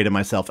away to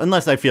myself,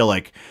 unless I feel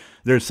like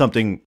some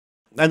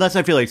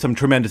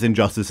tremendous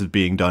injustice is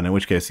being done, in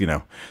which case,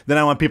 then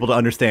I want people to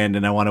understand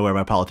and I want to wear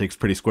my politics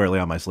pretty squarely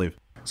on my sleeve.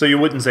 So you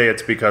wouldn't say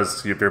it's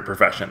because of your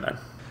profession then?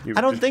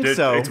 I don't think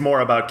so. It's more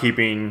about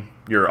keeping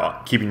your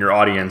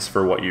audience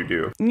for what you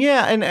do.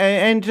 Yeah,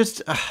 and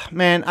just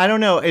man, I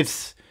don't know.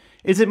 Is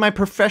it my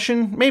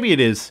profession? Maybe it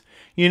is.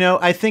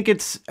 I think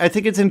it's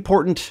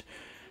important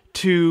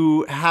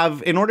to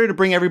have, in order to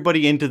bring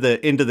everybody into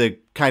the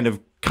kind of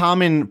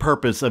common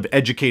purpose of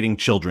educating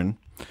children.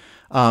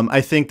 I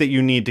think that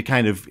you need to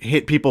kind of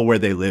hit people where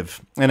they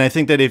live, and I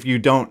think that if you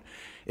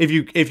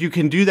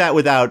can do that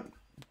without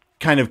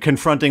kind of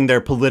confronting their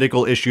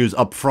political issues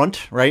up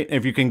front, right?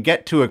 If you can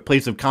get to a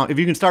place of if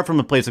you can start from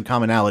a place of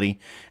commonality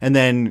and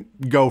then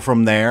go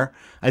from there,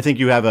 I think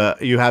you have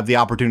the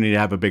opportunity to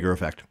have a bigger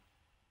effect.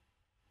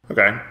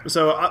 Okay,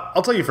 so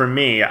I'll tell you, for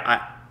me,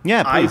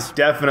 I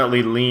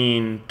definitely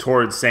lean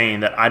towards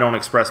saying that I don't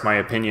express my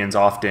opinions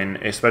often,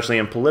 especially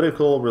in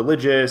political,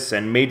 religious,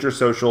 and major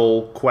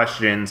social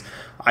questions.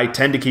 I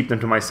tend to keep them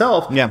to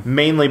myself,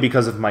 mainly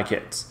because of my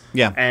kids.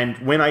 Yeah. And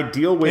when I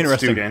deal with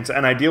students,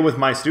 and I deal with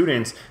my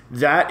students,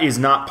 that is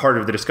not part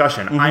of the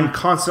discussion. Mm-hmm. I'm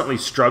constantly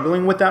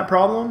struggling with that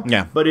problem.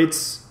 Yeah. But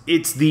it's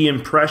the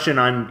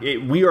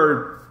impression we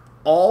are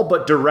all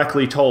but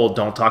directly told,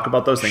 don't talk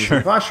about those things in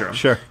the classroom.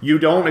 Sure. You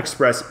don't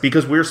express,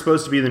 because we're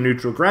supposed to be the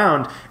neutral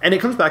ground. And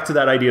it comes back to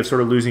that idea of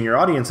sort of losing your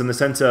audience, in the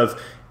sense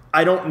of,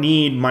 I don't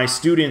need my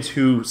students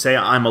who say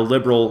I'm a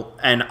liberal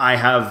and I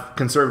have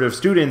conservative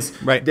students.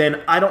 Right.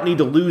 Then I don't need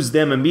to lose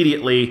them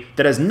immediately.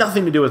 That has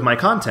nothing to do with my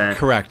content.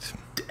 Correct.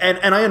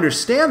 And I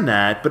understand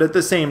that, but at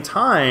the same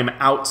time,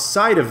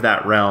 outside of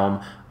that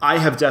realm, I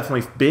have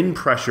definitely been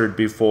pressured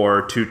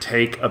before to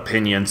take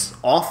opinions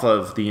off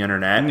of the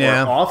internet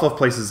or off of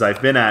places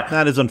I've been at.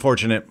 That is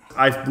unfortunate.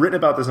 I've written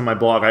about this in my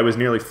blog. I was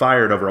nearly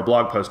fired over a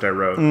blog post I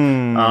wrote.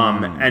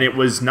 And it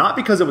was not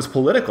because it was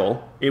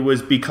political. It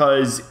was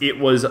because it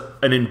was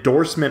an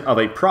endorsement of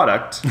a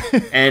product.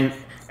 and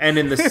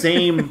in the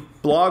same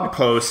blog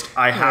post,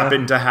 I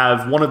happened to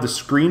have one of the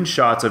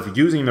screenshots of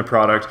using the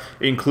product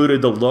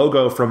included the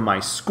logo from my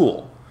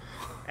school.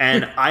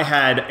 And I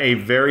had a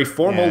very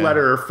formal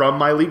letter from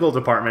my legal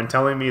department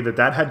telling me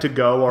that had to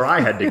go or I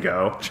had to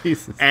go.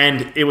 Jesus.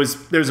 And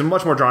there's a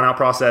much more drawn out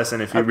process.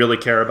 And if you really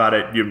care about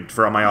it,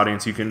 for my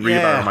audience, you can read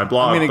about it on my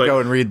blog. I'm going to go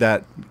and read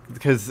that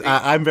because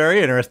I'm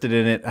very interested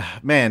in it.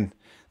 Man,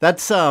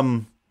 that's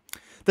a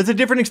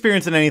different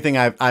experience than anything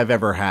I've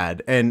ever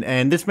had.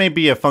 And this may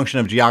be a function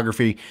of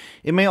geography.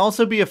 It may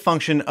also be a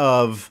function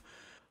of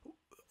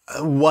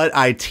what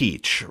I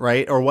teach,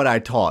 right? Or what I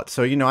taught.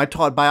 So, I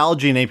taught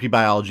biology and AP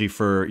biology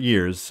for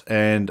years.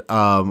 And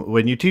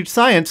when you teach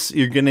science,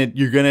 you're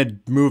gonna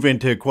move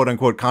into quote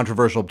unquote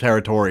controversial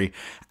territory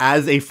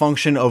as a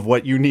function of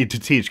what you need to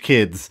teach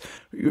kids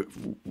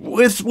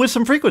with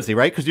some frequency,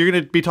 right? Because you're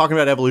gonna be talking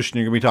about evolution,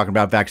 you're gonna be talking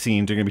about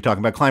vaccines, you're gonna be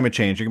talking about climate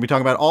change, you're gonna be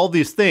talking about all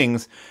these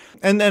things.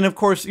 And then of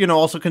course,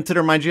 also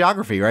consider my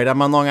geography, right?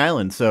 I'm on Long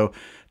Island. So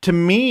to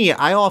me,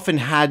 I often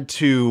had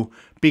to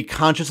be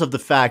conscious of the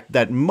fact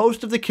that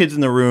most of the kids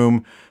in the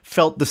room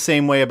felt the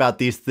same way about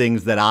these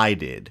things that I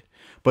did.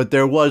 But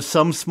there was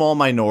some small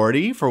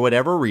minority, for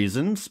whatever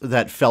reasons,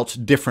 that felt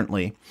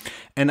differently.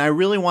 And I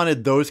really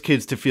wanted those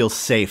kids to feel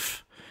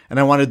safe. And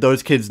I wanted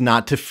those kids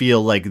not to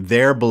feel like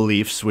their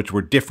beliefs, which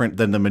were different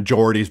than the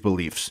majority's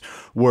beliefs,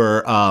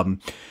 were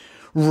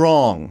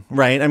wrong,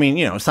 right? I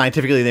mean,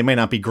 scientifically they may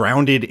not be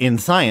grounded in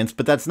science,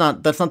 but that's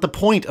not the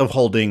point of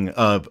holding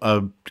a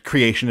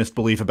creationist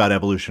belief about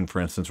evolution,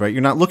 for instance, right?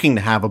 You're not looking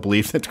to have a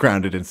belief that's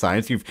grounded in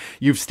science.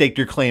 You've staked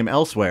your claim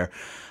elsewhere.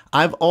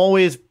 I've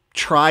always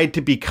tried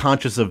to be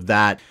conscious of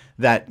that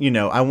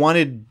I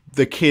wanted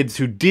the kids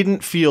who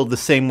didn't feel the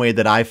same way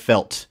that I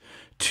felt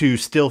to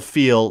still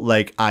feel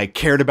like I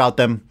cared about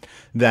them,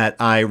 that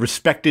I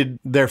respected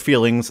their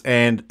feelings,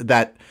 and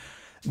that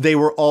they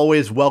were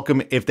always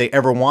welcome if they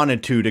ever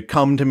wanted to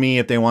come to me,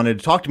 if they wanted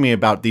to talk to me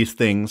about these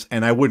things,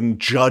 and I wouldn't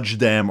judge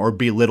them or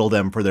belittle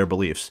them for their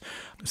beliefs.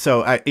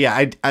 So,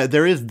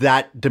 there is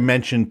that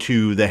dimension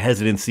to the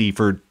hesitancy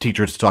for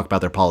teachers to talk about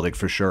their politics,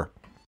 for sure.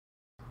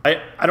 I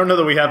don't know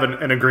that we have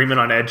an agreement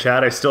on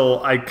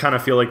EdChat. I kind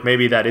of feel like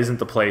maybe that isn't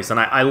the place, and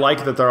I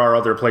like that there are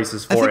other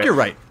places for it. I think you're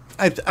right.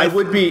 I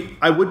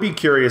would be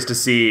curious to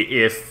see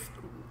if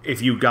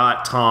you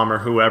got Tom or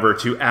whoever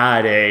to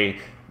add a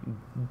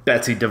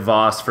Betsy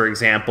DeVos, for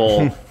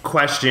example,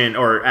 question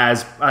or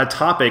as a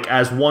topic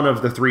as one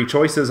of the three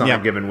choices on a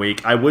given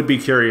week. I would be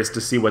curious to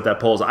see what that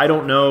pulls. I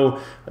don't know.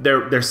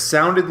 There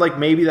sounded like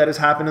maybe that has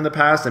happened in the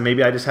past, and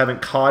maybe I just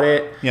haven't caught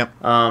it.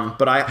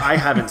 But I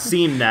haven't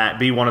seen that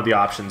be one of the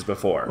options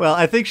before. Well,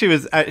 I think she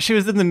was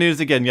in the news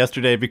again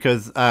yesterday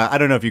because I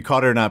don't know if you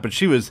caught her or not, but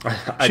she was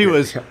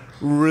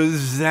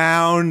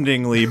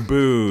resoundingly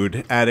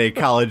booed at a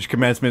college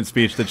commencement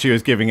speech that she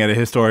was giving at a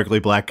historically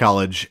black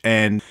college.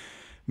 And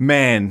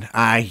man,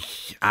 I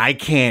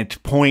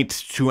can't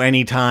point to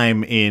any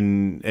time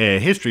in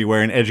history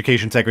where an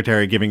education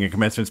secretary giving a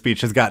commencement speech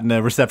has gotten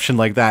a reception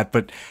like that.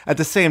 But at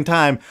the same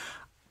time,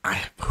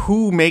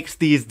 who makes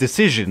these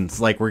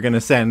decisions? Like, we're going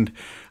to send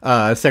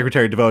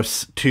Secretary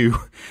DeVos to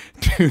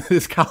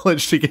this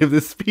college to give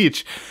this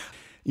speech.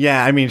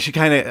 Yeah, I mean, she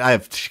kind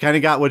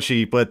of got what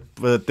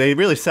but they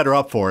really set her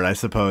up for it, I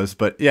suppose.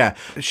 But yeah,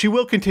 she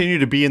will continue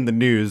to be in the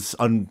news,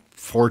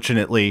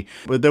 unfortunately.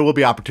 But there will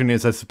be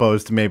opportunities, I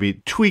suppose, to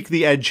maybe tweak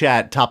the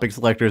EdChat topic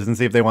selectors and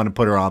see if they want to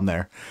put her on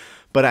there.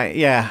 But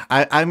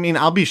I mean,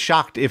 I'll be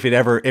shocked if it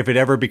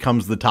ever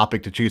becomes the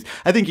topic to choose.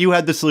 I think you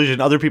had the solution.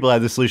 Other people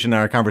had the solution in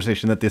our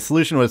conversation that the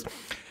solution was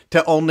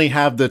to only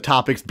have the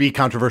topics be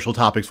controversial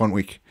topics one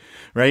week,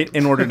 right?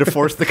 In order to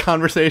force the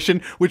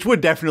conversation, which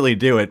would definitely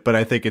do it. But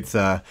I think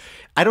I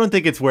don't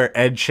think it's where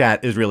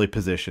EdChat is really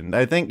positioned.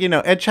 I think,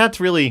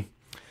 EdChat's really,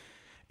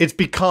 it's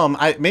become,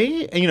 earlier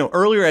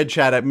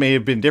EdChat it may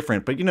have been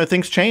different, but,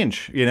 things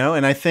change,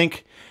 and I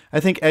think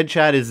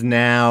EdChat is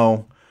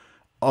now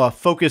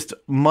focused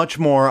much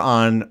more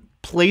on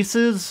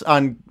places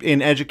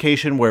in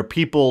education where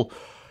people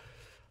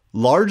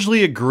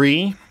largely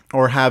agree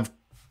or have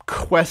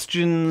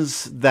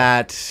questions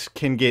that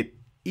can get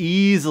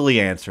easily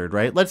answered,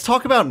 right? Let's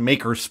talk about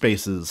maker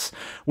spaces,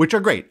 which are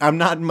great. I'm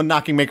not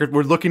knocking makers.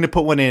 We're looking to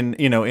put one in,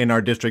 in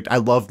our district. I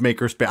love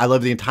maker space. I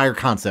love the entire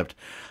concept,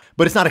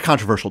 but it's not a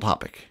controversial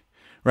topic,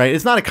 right?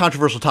 It's not a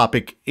controversial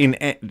topic in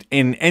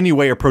any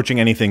way approaching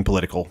anything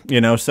political,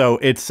 So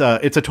it's a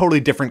totally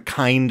different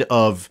kind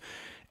of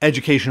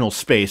educational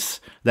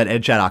space that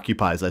EdChat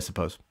occupies, I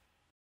suppose.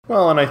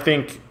 Well, and I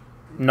think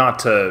not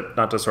to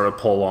sort of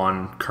pull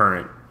on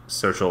current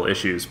social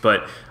issues.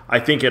 But I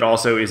think it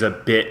also is a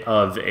bit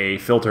of a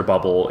filter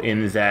bubble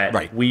in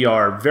that we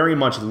are very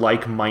much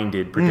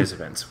like-minded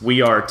participants.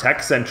 We are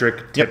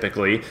tech-centric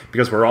typically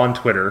because we're on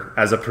Twitter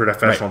as a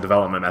professional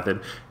development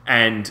method,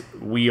 and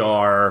we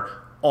are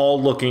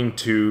all looking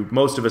to,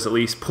 most of us at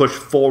least, push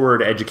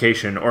forward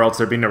education, or else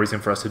there'd be no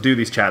reason for us to do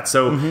these chats.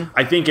 So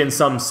I think in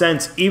some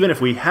sense, even if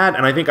we had,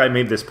 and I think I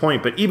made this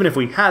point, but even if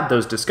we had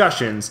those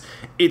discussions,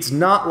 it's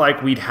not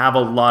like we'd have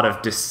a lot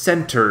of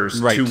dissenters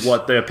to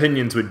what the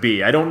opinions would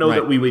be. I don't know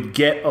that we would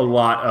get a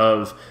lot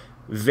of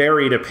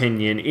varied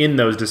opinion in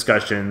those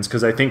discussions,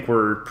 because I think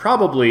we're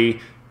probably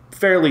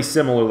fairly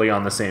similarly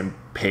on the same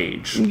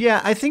page. Yeah,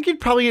 I think you'd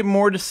probably get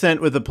more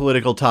dissent with a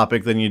political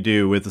topic than you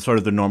do with the sort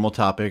of the normal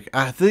topic.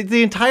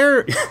 The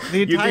entire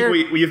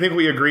you think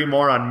we agree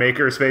more on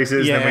maker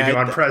spaces than we do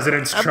on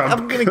President's Trump?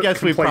 I'm going to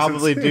guess we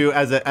probably do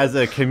as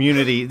a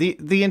community.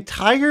 The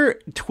entire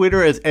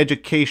Twitter as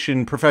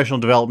education professional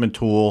development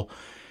tool,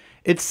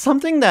 it's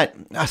something that,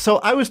 so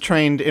I was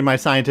trained in my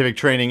scientific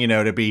training,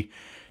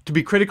 to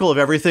be critical of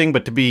everything,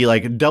 but to be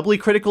like doubly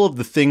critical of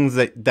the things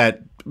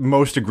that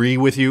most agree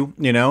with you,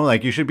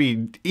 like you should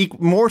be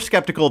more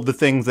skeptical of the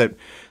things that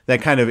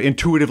kind of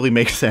intuitively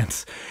make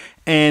sense.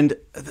 And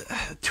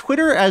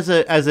Twitter as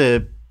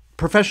a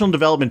professional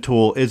development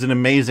tool is an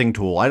amazing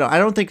tool. I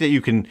don't think that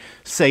you can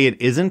say it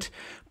isn't,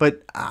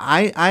 but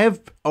I have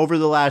over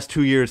the last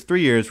 2 years,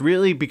 3 years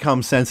really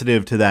become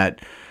sensitive to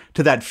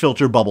that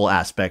filter bubble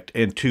aspect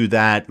and to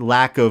that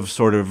lack of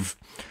sort of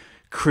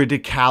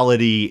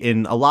criticality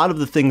in a lot of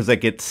the things that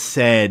get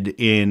said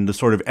in the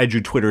sort of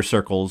edu-Twitter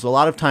circles. A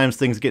lot of times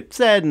things get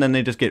said and then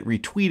they just get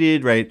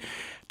retweeted, right?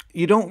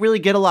 You don't really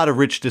get a lot of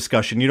rich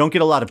discussion. You don't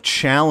get a lot of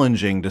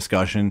challenging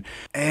discussion.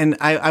 And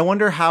I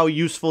wonder how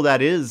useful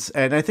that is.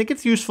 And I think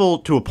it's useful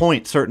to a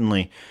point,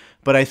 certainly.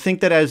 But I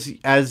think that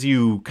as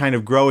you kind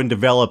of grow and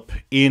develop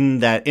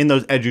in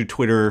those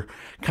edu-Twitter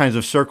kinds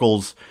of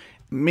circles,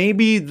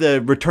 maybe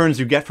the returns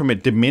you get from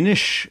it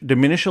diminish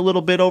a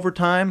little bit over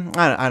time.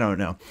 I don't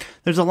know.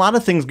 There's a lot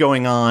of things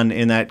going on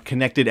in that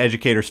connected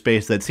educator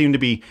space that seem to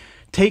be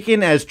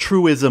taken as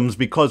truisms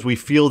because we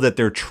feel that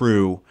they're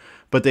true,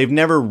 but they've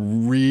never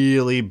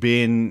really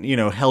been,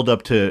 held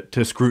up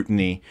to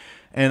scrutiny.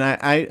 And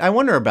I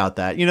wonder about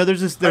that.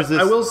 There's this.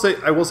 I will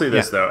say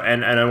this though,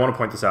 and I want to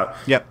point this out.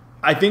 Yep.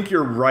 I think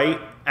you're right,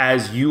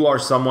 as you are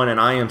someone and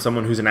I am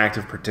someone who's an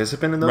active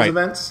participant in those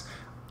events.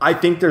 I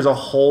think there's a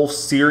whole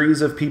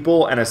series of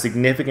people and a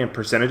significant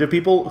percentage of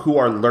people who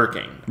are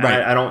lurking.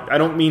 Right. I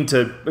don't mean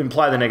to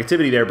imply the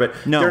negativity there, but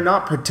they're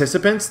not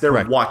participants,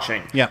 they're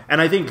watching. Yeah. And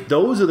I think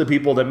those are the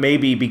people that may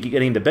be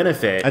getting the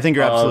benefit. I think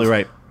you're absolutely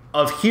right.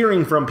 Of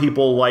hearing from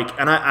people like,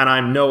 and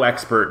I'm no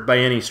expert by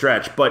any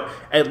stretch, but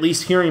at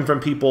least hearing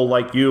from people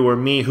like you or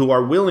me who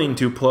are willing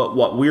to put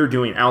what we're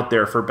doing out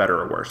there for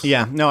better or worse.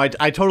 Yeah, no, I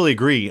totally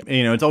agree.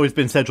 It's always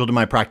been central to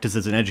my practice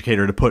as an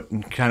educator to put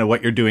kind of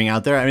what you're doing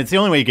out there. I mean, it's the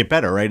only way you get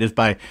better, right, is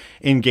by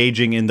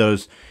engaging in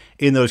those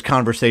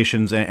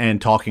conversations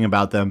and talking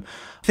about them.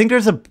 I think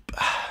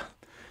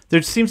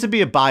there seems to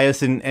be a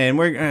bias and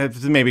we're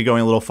maybe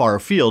going a little far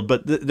afield,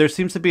 but there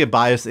seems to be a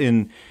bias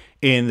in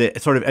the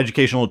sort of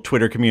educational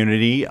Twitter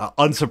community,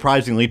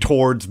 unsurprisingly,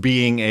 towards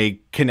being a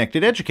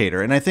connected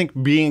educator. And I think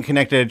being a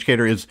connected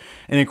educator is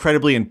an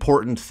incredibly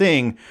important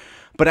thing.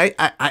 But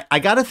I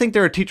got to think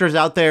there are teachers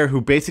out there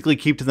who basically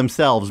keep to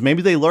themselves.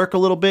 Maybe they lurk a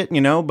little bit,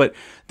 but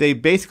they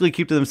basically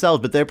keep to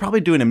themselves. But they're probably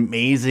doing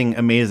amazing,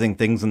 amazing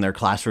things in their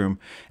classroom.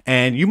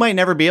 And you might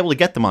never be able to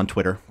get them on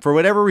Twitter for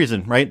whatever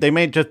reason, right? They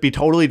may just be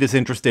totally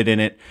disinterested in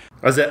it.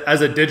 As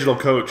a digital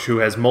coach who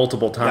has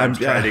multiple times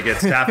tried to get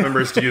staff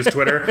members to use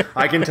Twitter,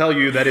 I can tell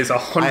you that is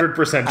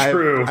 100%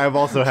 true. I've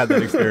also had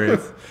that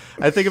experience.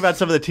 I think about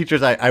some of the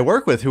teachers I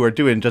work with who are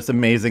doing just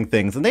amazing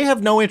things, and they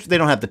have no interest. They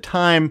don't have the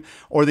time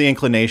or the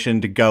inclination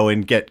to go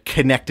and get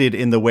connected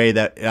in the way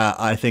that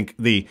I think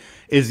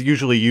is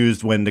usually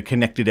used when the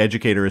connected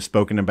educator is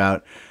spoken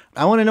about.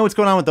 I want to know what's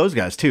going on with those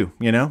guys too.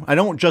 I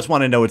don't just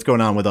want to know what's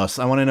going on with us.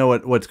 I want to know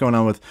what's going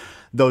on with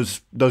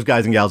those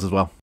guys and gals as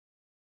well.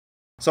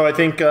 So I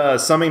think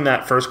summing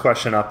that first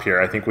question up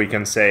here, I think we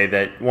can say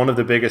that one of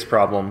the biggest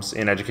problems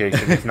in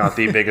education, if not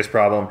the biggest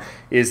problem,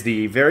 is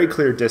the very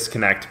clear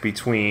disconnect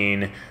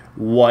between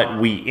what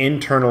we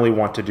internally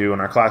want to do in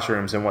our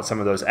classrooms and what some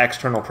of those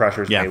external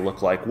pressures may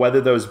look like,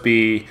 whether those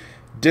be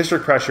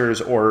district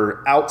pressures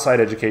or outside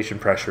education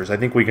pressures. I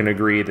think we can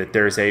agree that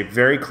there's a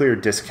very clear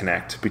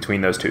disconnect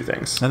between those two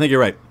things. I think you're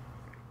right.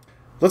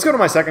 Let's go to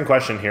my second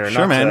question here.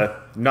 Sure,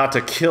 not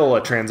to kill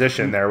a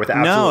transition there with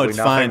absolutely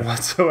nothing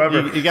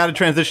whatsoever. You got to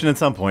transition at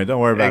some point. Don't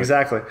worry about it.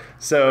 Exactly.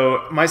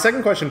 So my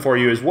second question for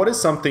you is, what is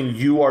something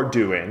you are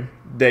doing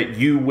that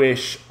you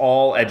wish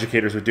all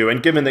educators would do?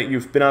 And given that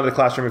you've been out of the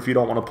classroom, if you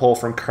don't want to pull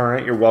from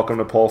current, you're welcome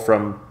to pull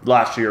from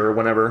last year or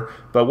whenever.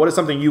 But what is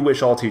something you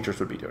wish all teachers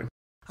would be doing?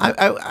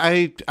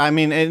 I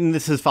mean, and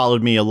this has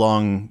followed me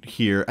along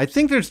here. I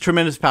think there's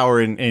tremendous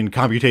power in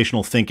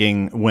computational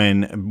thinking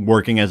when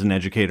working as an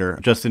educator,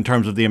 just in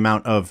terms of the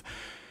amount of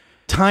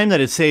time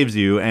that it saves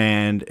you,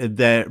 and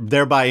that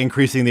thereby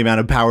increasing the amount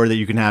of power that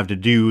you can have to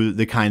do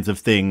the kinds of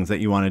things that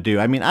you want to do.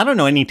 I mean, I don't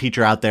know any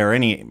teacher out there, or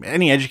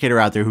any educator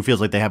out there who feels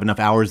like they have enough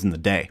hours in the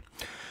day.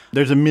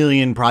 There's a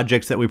million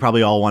projects that we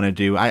probably all want to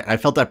do. I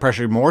felt that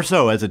pressure more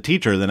so as a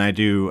teacher than I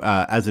do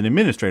as an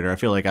administrator. I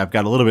feel like I've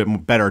got a little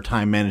bit better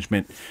time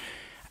management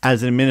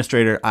as an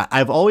administrator.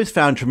 I've always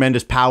found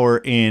tremendous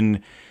power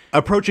in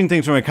approaching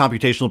things from a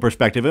computational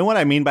perspective. And what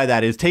I mean by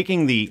that is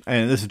taking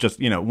and this is just,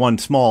 one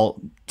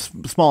small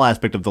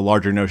aspect of the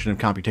larger notion of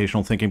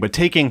computational thinking, but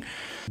taking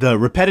the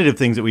repetitive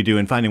things that we do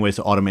and finding ways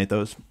to automate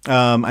those.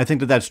 I think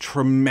that that's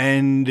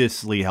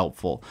tremendously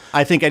helpful.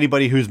 I think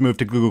anybody who's moved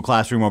to Google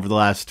Classroom over the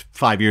last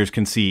 5 years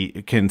can see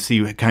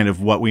kind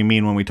of what we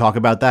mean when we talk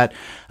about that.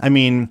 I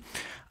mean,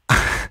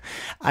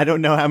 I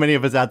don't know how many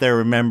of us out there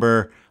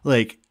remember,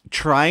 like,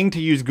 trying to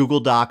use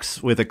Google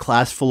Docs with a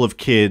class full of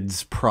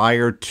kids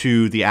prior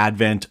to the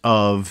advent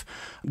of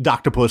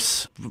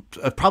Doctopus,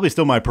 probably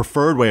still my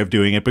preferred way of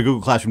doing it, but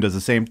Google Classroom does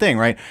the same thing,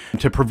 right?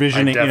 To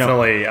provisioning,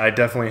 I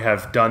definitely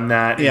have done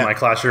that in my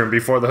classroom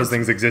before those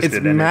things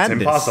existed, and madness.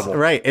 It's impossible,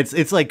 right?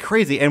 It's like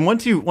crazy. And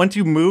once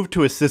you move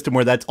to a system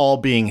where that's all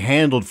being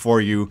handled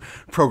for you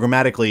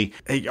programmatically,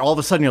 all of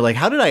a sudden you're like,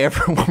 why did I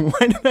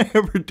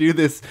ever do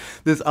this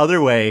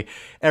other way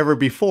ever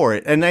before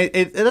it? And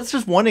that's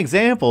just one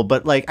example,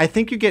 but like I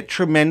think you get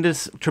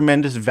tremendous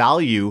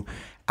value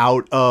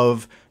out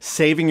of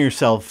saving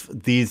yourself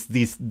these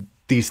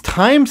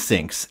time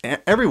sinks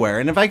everywhere.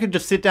 And if I could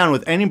just sit down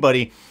with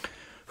anybody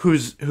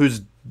who's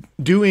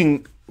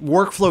doing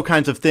workflow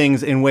kinds of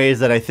things in ways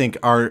that I think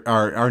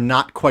are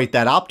not quite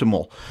that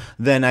optimal,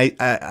 then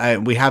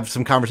we have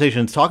some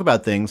conversations, talk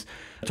about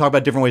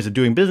different ways of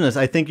doing business.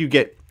 I think you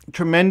get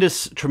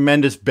tremendous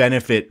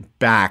benefit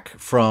back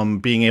from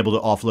being able to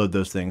offload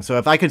those things. So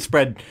if I could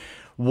spread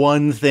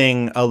one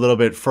thing a little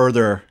bit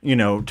further,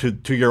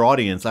 to your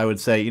audience, I would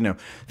say,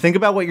 think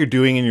about what you're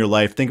doing in your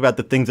life. Think about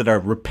the things that are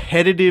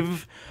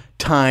repetitive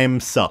time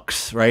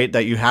sucks, right?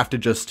 That you have to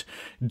just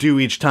do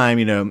each time,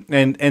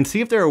 and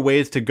see if there are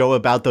ways to go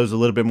about those a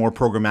little bit more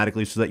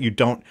programmatically so that you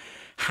don't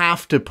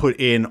have to put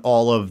in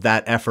all of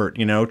that effort,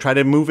 try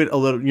to move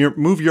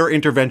your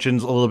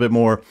interventions a little bit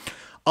more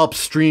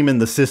upstream in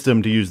the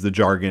system, to use the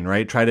jargon,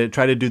 right? Try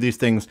to do these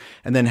things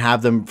and then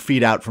have them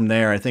feed out from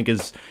there, I think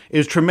is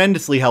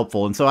tremendously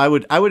helpful. And so I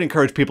would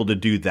encourage people to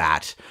do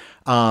that.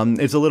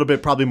 It's a little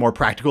bit probably more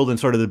practical than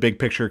sort of the big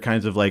picture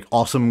kinds of like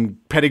awesome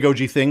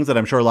pedagogy things that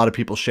I'm sure a lot of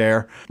people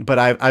share. But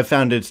I've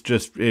found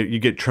you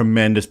get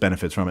tremendous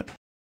benefits from it.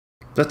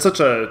 That's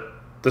such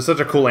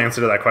a cool answer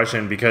to that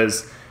question,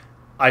 because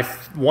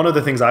one of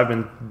the things I've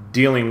been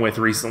dealing with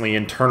recently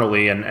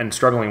internally and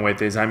struggling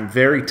with is I'm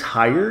very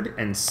tired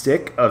and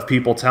sick of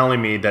people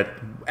telling me that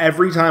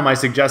every time I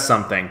suggest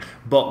something,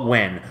 but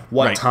when,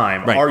 what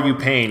time, are you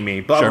paying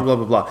me, blah, blah, blah,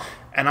 blah, blah.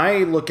 And I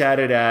look at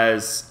it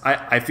as,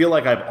 I feel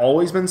like I've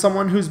always been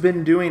someone who's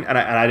been doing, and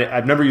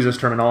I've never used this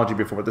terminology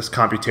before, but this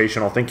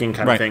computational thinking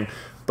kind of thing,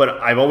 but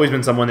I've always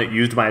been someone that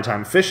used my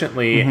time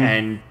efficiently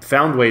and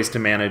found ways to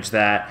manage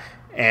that.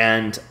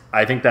 And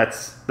I think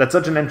that's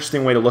such an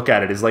interesting way to look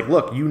at it, is like,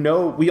 look, we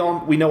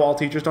know all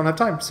teachers don't have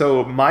time.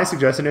 So my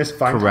suggestion is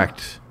find time.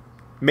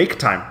 Make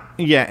time.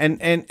 Yeah,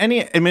 and any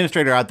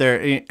administrator out there,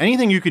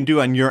 anything you can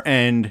do on your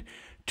end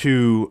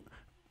to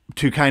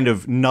kind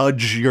of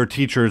nudge your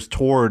teachers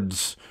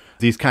towards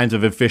these kinds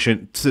of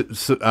efficient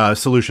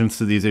solutions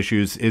to these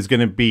issues is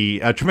going to be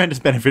a tremendous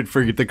benefit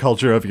for the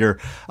culture of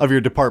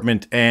your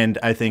department, and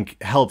I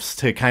think helps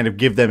to kind of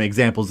give them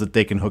examples that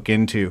they can hook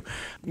into.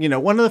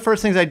 One of the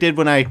first things I did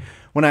when I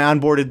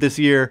onboarded this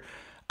year,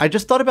 I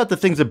just thought about the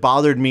things that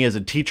bothered me as a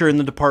teacher in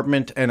the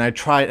department, and I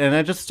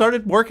just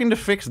started working to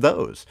fix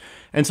those.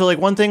 And so, like,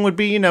 one thing would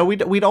be,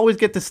 we'd always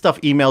get this stuff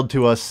emailed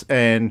to us,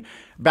 and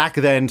back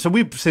then, so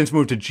we've since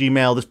moved to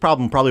Gmail. This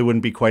problem probably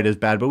wouldn't be quite as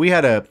bad, but we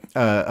had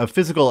a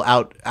physical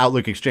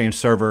Outlook Exchange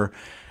server,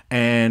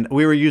 and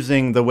we were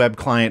using the web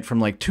client from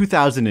like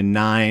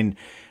 2009.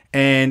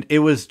 And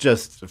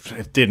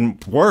it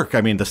didn't work.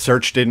 I mean, the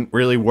search didn't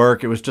really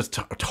work. It was just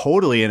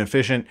totally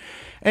inefficient.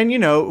 And,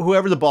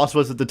 whoever the boss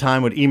was at the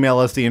time would email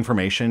us the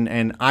information,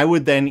 and I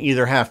would then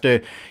either have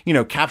to,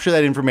 capture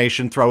that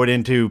information, throw it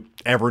into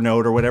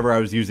Evernote or whatever I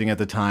was using at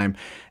the time,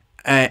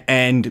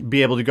 and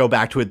be able to go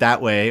back to it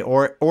that way,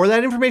 or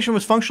that information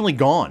was functionally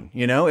gone.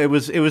 It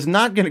was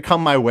not going to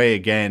come my way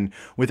again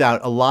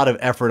without a lot of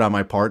effort on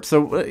my part. So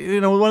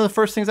one of the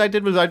first things I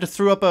did was I just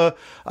threw up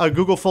a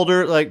Google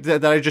folder like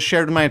that I just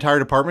shared with my entire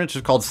department. It's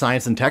just called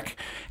Science and Tech,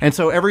 and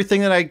so everything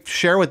that I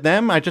share with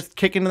them, I just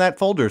kick into that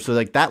folder. So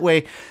like that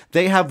way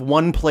they have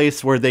one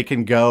place where they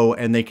can go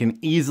and they can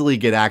easily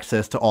get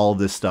access to all of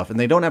this stuff, and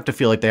they don't have to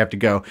feel like they have to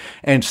go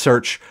and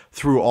search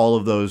through all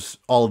of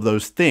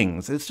those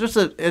things. It's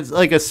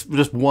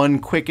just one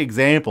quick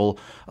example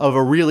of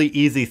a really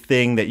easy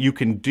thing that you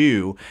can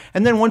do.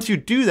 And then once you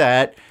do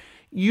that,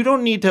 you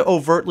don't need to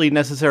overtly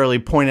necessarily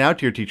point out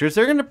to your teachers.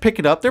 They're going to pick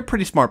it up. They're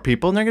pretty smart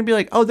people, and they're going to be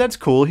like, oh, that's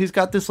cool. He's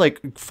got this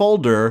like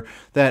folder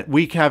that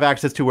we have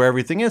access to where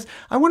everything is.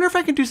 I wonder if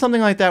I can do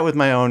something like that with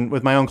my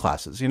own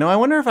classes. I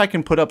wonder if I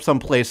can put up some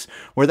place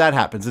where that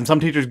happens. And some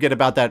teachers get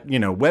about that,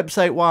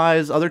 website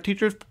wise. Other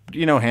teachers,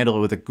 handle it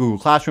with a Google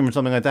Classroom or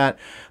something like that.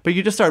 But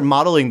you just start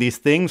modeling these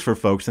things for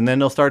folks, and then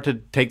they'll start to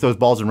take those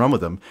balls and run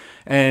with them,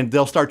 and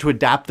they'll start to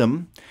adapt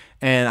them.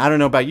 And I don't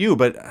know about you,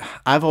 but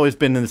I've always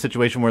been in the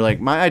situation where, like,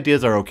 my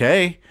ideas are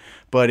okay,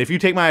 but if you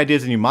take my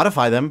ideas and you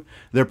modify them,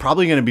 they're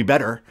probably going to be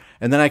better,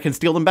 and then I can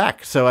steal them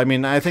back. So, I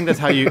mean, I think that's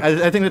how you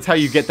I think that's how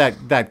you get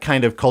that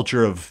kind of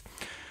culture of,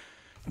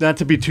 not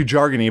to be too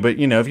jargony, but,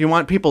 if you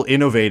want people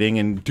innovating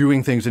and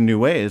doing things in new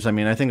ways, I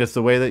mean, I think that's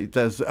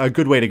a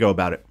good way to go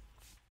about it.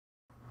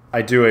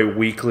 I do a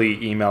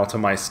weekly email to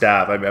my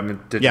staff. I'm a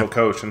digital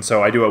coach, and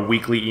so I do a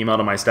weekly email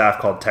to my staff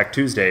called Tech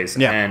Tuesdays,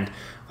 and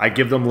I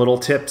give them little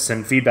tips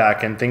and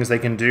feedback and things they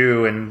can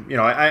do. And,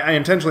 I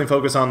intentionally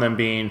focus on them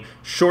being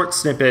short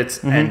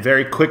snippets and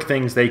very quick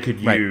things they could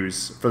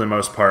use for the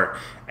most part.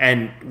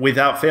 And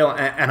without fail,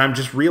 and I'm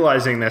just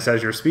realizing this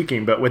as you're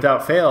speaking, but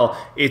without fail,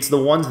 it's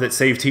the ones that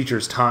save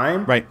teachers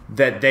time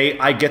that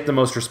I get the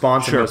most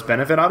response and most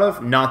benefit out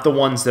of, not the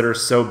ones that are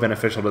so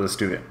beneficial to the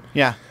student.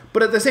 Yeah.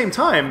 But at the same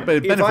time,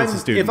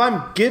 if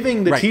I'm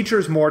giving the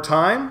teachers more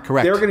time,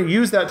 they're going to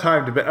use that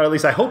time to, or at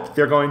least I hope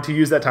they're going to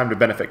use that time to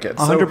benefit kids.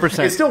 100%.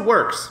 So it still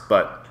works,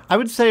 but I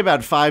would say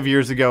about 5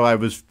 years ago,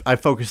 I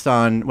focused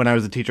on, when I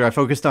was a teacher, I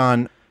focused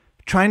on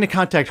trying to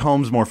contact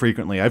homes more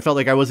frequently. I felt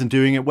like I wasn't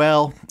doing it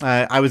well.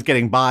 I was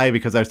getting by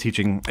because I was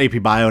teaching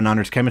AP Bio and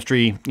honors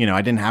chemistry.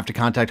 I didn't have to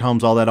contact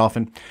homes all that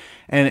often.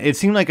 And it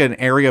seemed like an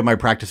area of my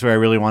practice where I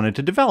really wanted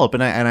to develop.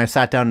 And I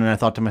sat down and I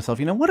thought to myself,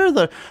 what are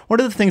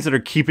the things that are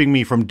keeping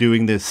me from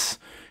doing this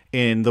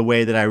in the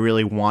way that I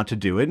really want to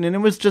do it? And it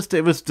was just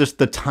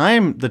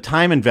the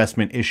time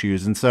investment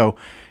issues. And so,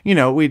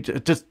 you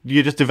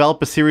just develop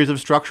a series of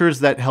structures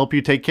that help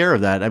you take care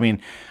of that. I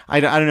mean, I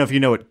don't know if you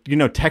know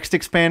it. Text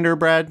Expander,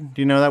 Brad?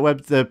 Do you know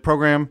the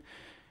program?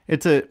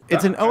 It's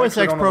an OS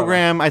X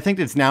program. I think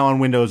it's now on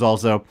Windows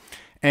also.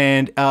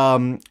 And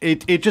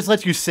it just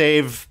lets you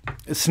save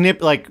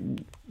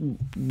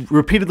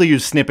repeatedly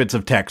use snippets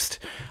of text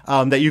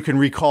that you can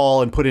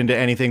recall and put into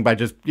anything by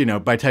just,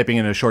 by typing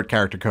in a short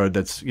character code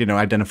that's,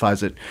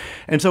 identifies it.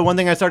 And so one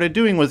thing I started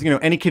doing was,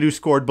 any kid who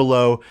scored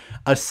below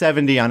a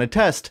 70 on a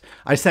test,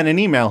 I sent an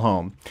email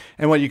home.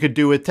 And what you could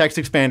do with Text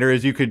Expander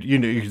is you could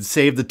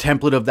save the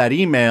template of that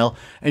email,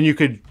 and you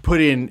could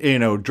put in,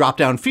 drop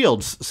down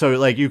fields. So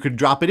like you could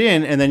drop it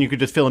in, and then you could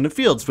just fill in the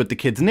fields with the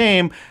kid's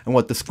name and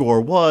what the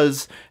score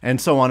was, and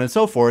so on and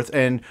so forth.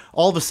 And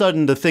all of a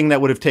sudden, the thing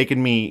that would have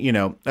taken me,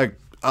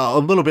 a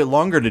little bit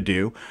longer to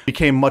do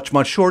became much,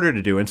 much shorter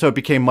to do. And so it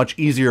became much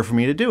easier for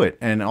me to do it.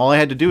 And all I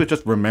had to do was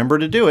just remember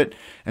to do it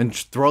and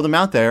just throw them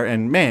out there.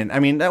 And man, I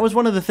mean, that was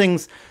one of the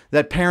things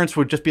that parents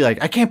would just be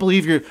like, I can't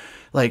believe you're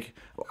like,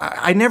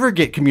 I never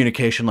get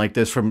communication like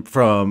this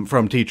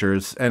from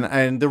teachers.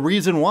 And the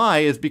reason why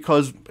is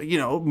because,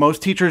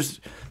 most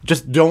teachers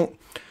just don't.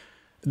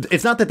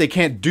 It's not that they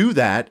can't do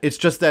that. It's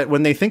just that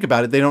when they think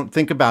about it, they don't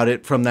think about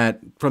it from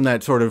that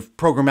sort of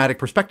programmatic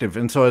perspective.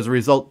 And so as a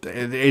result,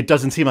 it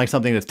doesn't seem like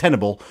something that's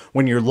tenable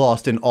when you're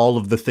lost in all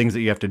of the things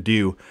that you have to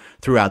do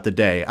throughout the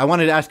day. I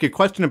wanted to ask you a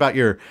question about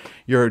your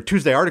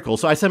Tuesday article.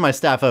 So I send my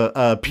staff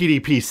a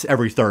PD piece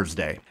every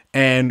Thursday.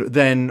 And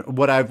then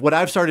what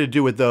I've started to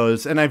do with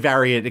those, and I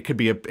vary it. It could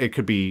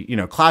be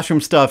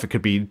classroom stuff. It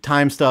could be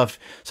time stuff.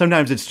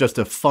 Sometimes it's just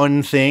a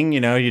fun thing.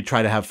 You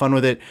try to have fun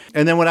with it.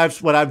 And then what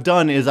I've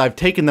done is I've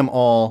taken them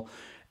all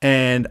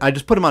and I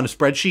just put them on a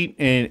spreadsheet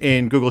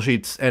in Google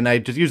Sheets, and I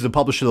just use the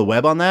publish to the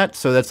web on that.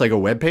 So that's like a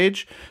web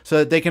page, so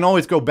that they can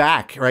always go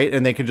back, right?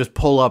 And they can just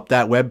pull up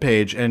that web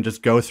page and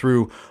just go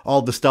through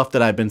all the stuff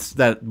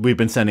that we've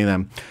been sending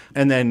them.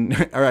 And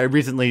then I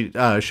recently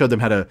showed them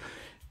how to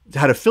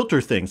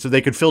filter things, so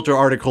they could filter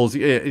articles.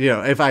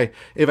 If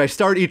I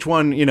start each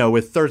one,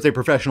 with Thursday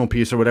professional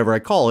piece or whatever I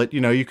call it,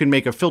 you can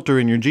make a filter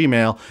in your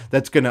Gmail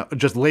that's going to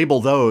just label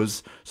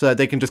those so that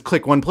they can just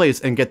click one place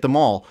and get them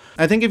all.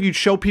 I think if you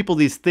show people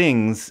these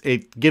things,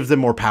 it gives them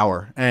more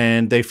power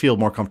and they feel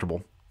more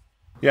comfortable.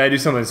 Yeah, I do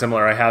something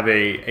similar. I have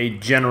a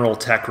general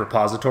tech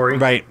repository.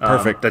 Right,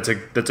 perfect. That's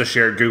a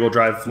shared Google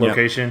Drive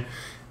location. Yep.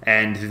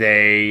 And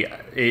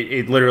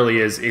it literally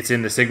is, it's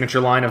in the signature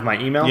line of my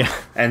email. Yeah.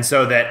 And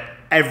so that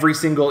every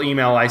single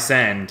email I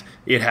send,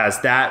 it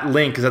has that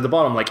link is at the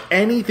bottom. Like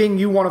anything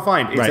you want to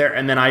find, it's there.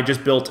 And then I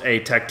just built a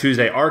Tech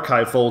Tuesday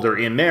archive folder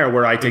in there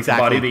where I take the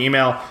body of the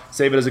email,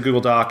 save it as a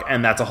Google Doc,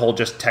 and that's a whole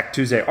just Tech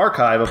Tuesday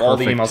archive of all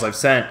the emails I've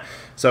sent.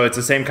 So it's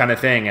the same kind of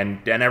thing.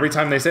 And every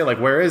time they say, like,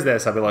 where is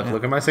this? I'll be like,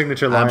 look at my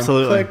signature line.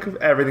 Absolutely.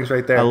 Click, everything's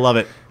right there. I love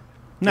it.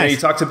 Nice. You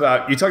talked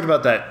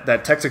about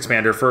that text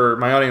expander. For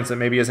my audience that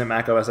maybe isn't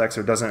Mac OS X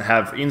or doesn't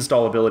have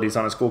install abilities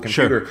on a school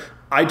computer,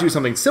 I do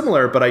something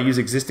similar, but I use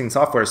existing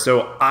software.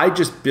 So I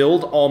just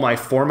build all my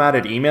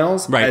formatted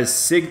emails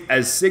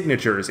as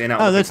signatures in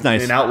Outlook. Oh, that's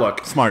nice. In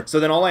Outlook. Smart. So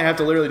then all I have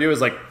to literally do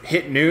is like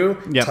hit new,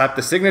 tap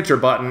the signature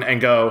button,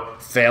 and go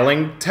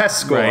failing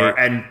test score,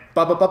 and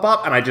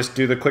and I just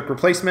do the quick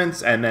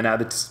replacements and then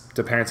add it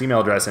to parent's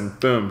email address, and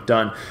boom,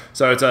 done.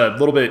 So it's a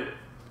little bit.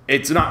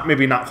 It's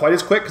maybe not quite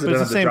as quick because it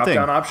doesn't have the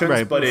drop-down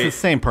options, but it's the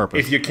same purpose.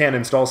 If you can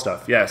install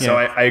stuff, so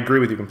I agree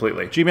with you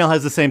completely. Gmail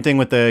has the same thing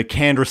with the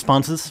canned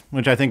responses,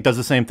 which I think does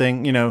the same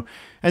thing,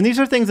 And these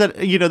are things that,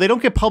 they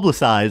don't get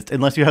publicized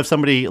unless you have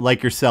somebody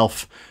like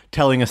yourself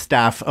telling a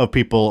staff of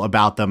people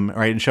about them,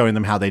 right, and showing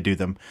them how they do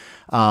them.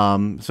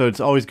 So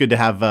it's always good to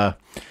have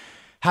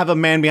a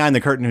man behind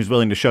the curtain who's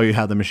willing to show you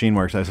how the machine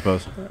works, I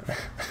suppose.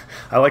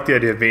 I like the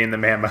idea of being the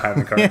man behind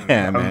the curtain.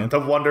 Man. The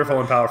wonderful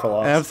and powerful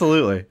office.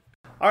 Absolutely.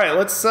 All right,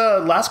 let's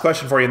last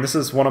question for you, and this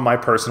is one of my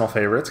personal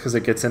favorites because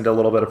it gets into a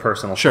little bit of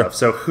personal stuff.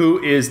 So,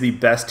 who is the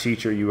best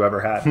teacher you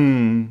ever had?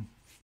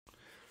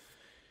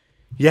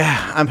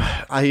 Yeah,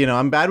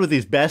 I'm bad with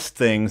these best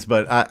things,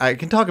 but I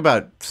can talk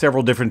about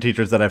several different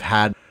teachers that I've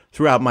had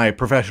throughout my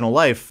professional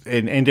life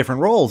in different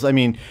roles. I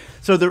mean,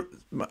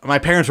 my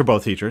parents were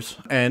both teachers,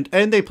 and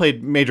they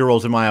played major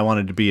roles in why I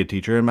wanted to be a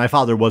teacher. And my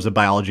father was a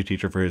biology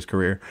teacher for his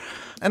career,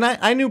 and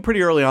I knew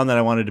pretty early on that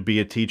I wanted to be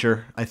a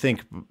teacher. I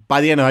think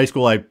by the end of high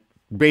school, I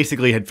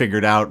basically had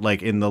figured out,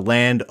 like, in the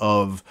land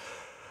of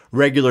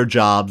regular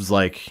jobs,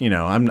 like,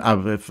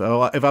 if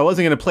I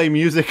wasn't going to play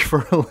music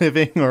for a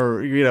living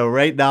or,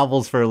 write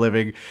novels for a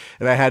living,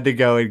 and I had to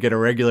go and get a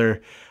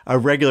regular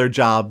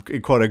job,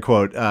 quote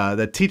unquote,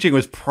 that teaching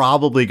was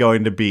probably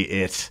going to be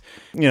it.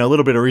 A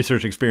little bit of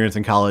research experience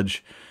in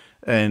college.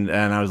 And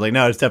I was like,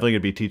 no, it's definitely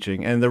going to be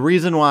teaching. And the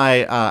reason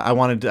why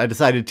I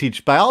decided to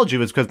teach biology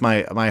was because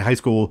my high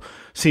school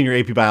senior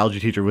AP biology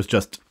teacher was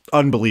just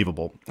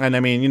unbelievable. And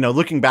I mean,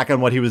 looking back on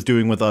what he was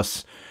doing with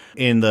us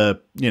in the,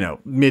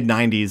 mid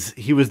 90s,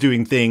 he was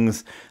doing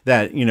things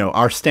that,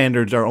 our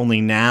standards are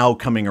only now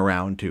coming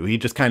around to. He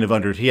just kind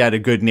of he had a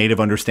good native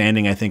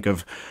understanding, I think,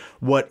 of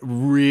what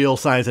real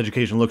science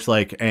education looks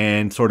like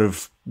and sort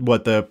of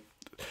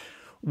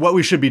what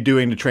we should be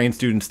doing to train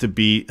students to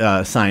be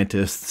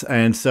scientists.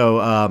 And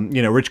so,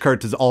 Rich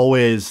Kurtz is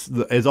always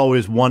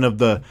one of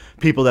the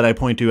people that I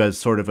point to as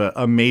sort of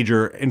a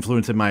major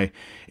influence in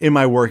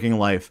my working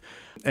life.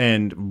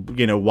 And,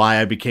 why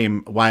I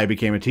became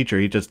a teacher.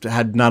 He just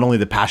had not only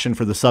the passion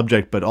for the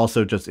subject, but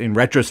also just in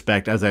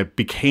retrospect, as I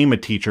became a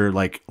teacher,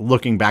 like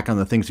looking back on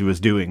the things he was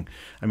doing.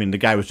 I mean, the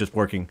guy was just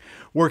working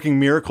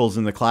miracles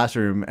in the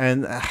classroom.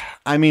 And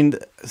I mean,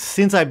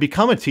 since I've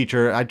become a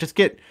teacher, I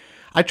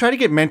try to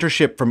get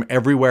mentorship from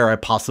everywhere I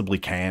possibly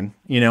can.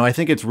 I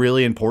think it's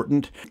really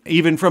important,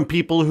 even from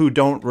people who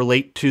don't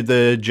relate to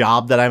the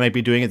job that I might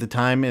be doing at the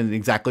time in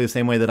exactly the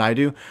same way that I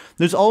do.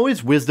 There's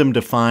always wisdom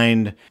to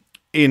find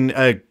in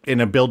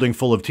a building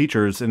full of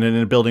teachers and in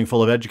a building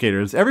full of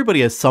educators.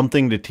 Everybody has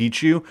something to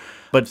teach you,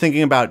 but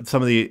thinking about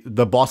some of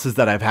the bosses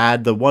that I've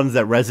had, the ones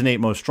that resonate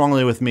most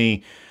strongly with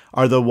me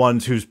are the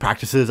ones whose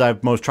practices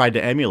I've most tried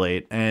to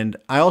emulate. And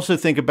I also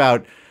think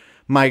about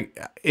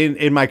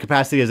in my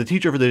capacity as a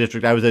teacher for the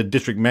district. I was a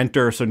district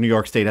mentor, so New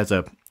York State has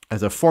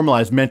a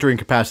formalized mentoring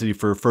capacity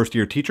for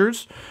first-year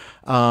teachers,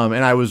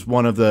 and I was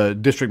one of the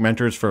district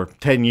mentors for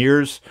 10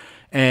 years.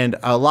 And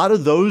a lot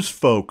of those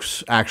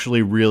folks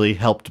actually really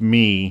helped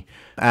me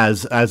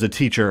as a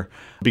teacher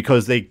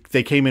because they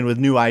came in with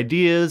new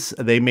ideas.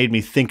 They made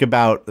me think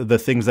about the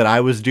things that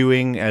I was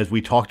doing as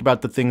we talked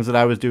about the things that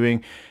I was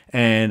doing,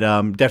 and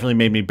definitely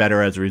made me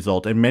better as a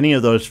result. And many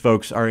of those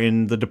folks are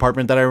in the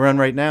department that I run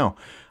right now.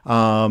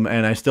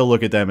 And I still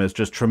look at them as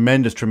just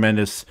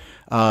tremendous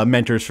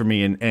mentors for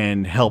me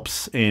and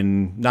helps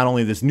in not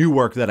only this new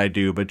work that I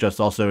do, but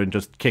just also in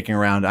just kicking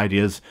around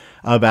ideas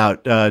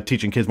about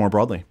teaching kids more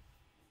broadly.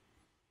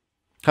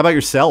 How about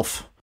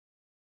yourself?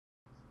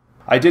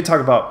 I did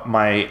talk about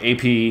my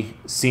AP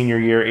senior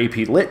year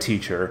AP Lit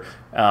teacher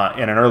in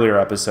an earlier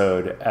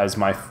episode as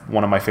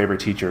one of my favorite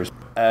teachers.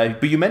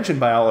 But you mentioned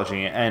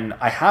biology, and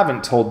I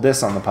haven't told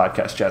this on the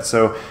podcast yet.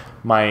 So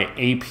my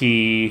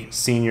AP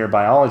senior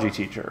biology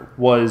teacher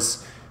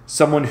was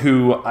someone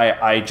who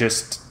I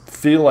just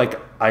feel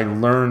like I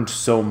learned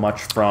so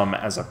much from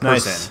as a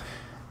person. Nice.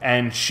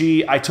 And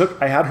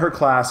I had her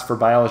class for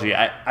biology.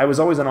 I was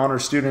always an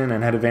honors student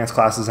and had advanced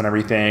classes and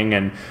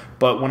everything.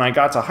 But when I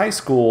got to high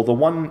school, the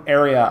one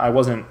area I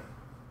wasn't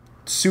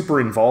super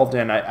involved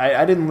in,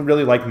 I didn't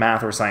really like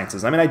math or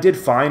sciences. I mean, I did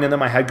fine in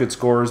them. I had good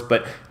scores,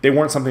 but they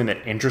weren't something that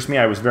interested me.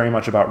 I was very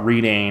much about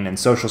reading and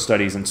social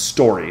studies and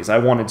stories. I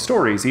wanted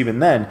stories even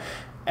then.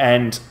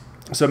 And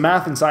so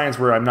math and science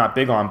were I'm not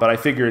big on, but I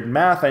figured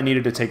math I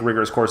needed to take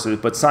rigorous courses,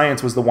 but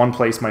science was the one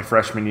place my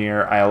freshman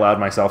year I allowed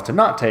myself to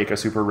not take a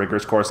super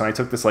rigorous course, and I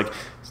took this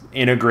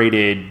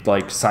integrated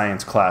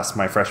science class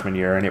my freshman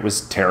year, and it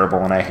was terrible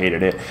and I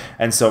hated it.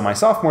 And so my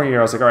sophomore year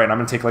I was like, all right, I'm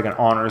going to take an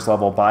honors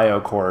level bio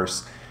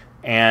course,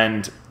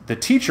 and the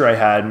teacher I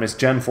had, Miss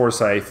Jen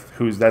Forsyth,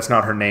 that's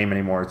not her name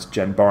anymore. It's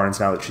Jen Barnes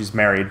now that she's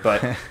married,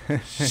 but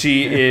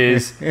she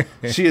is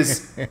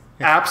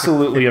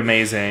absolutely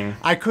amazing.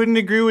 I couldn't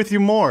agree with you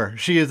more.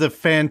 She is a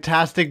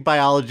fantastic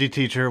biology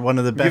teacher, one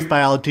of the best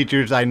biology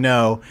teachers I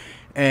know.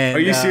 And, are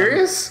you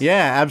serious?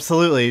 Yeah,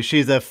 absolutely.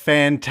 She's a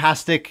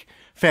fantastic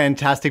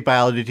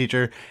biology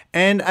teacher.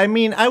 And I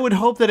mean, I would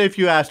hope that if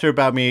you asked her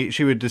about me,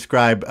 she would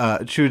describe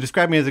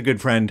me as a good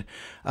friend.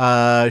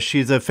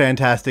 She's a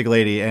fantastic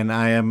lady, and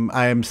I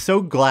am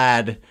so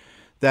glad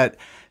that.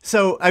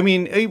 So I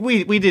mean,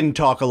 we didn't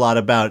talk a lot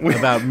about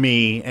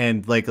me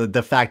and like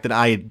the fact that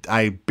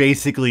I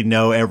basically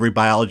know every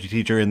biology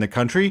teacher in the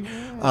country.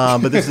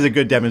 But this is a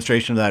good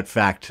demonstration of that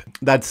fact.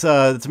 That's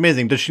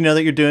amazing. Does she know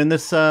that you're doing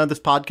this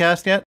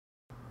podcast yet?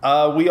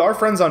 We are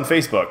friends on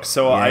Facebook,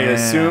 so yeah. I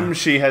assume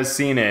she has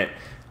seen it.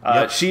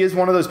 Yep. She is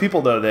one of those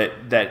people, though,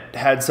 that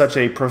had such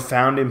a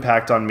profound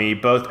impact on me,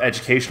 both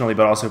educationally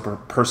but also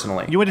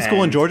personally. You went to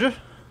school in Georgia?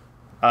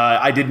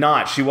 I did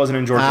not. She wasn't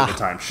in Georgia at the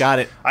time. Got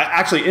it.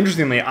 Actually,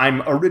 interestingly,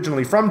 I'm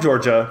originally from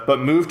Georgia, but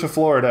moved to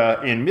Florida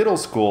in middle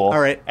school. All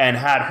right. And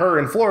had her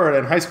in Florida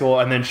in high school,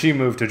 and then she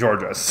moved to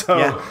Georgia.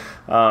 So,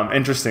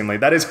 interestingly,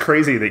 that is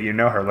crazy that you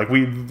know her. Like,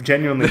 we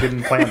genuinely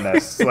didn't plan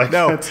this. Like,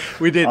 no,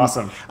 we didn't.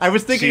 Awesome. I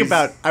was thinking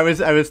about. I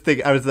was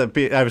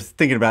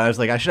thinking about. I was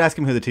like, I should ask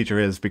him who the teacher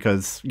is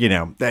because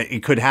that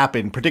it could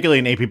happen, particularly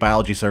in AP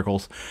biology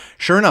circles.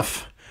 Sure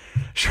enough.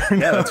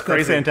 Yeah, that's crazy.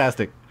 That's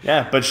fantastic.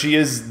 Yeah, but she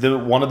is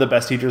one of the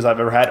best teachers I've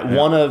ever had. Yeah.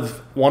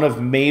 One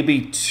of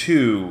maybe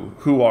two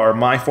who are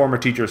my former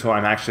teachers who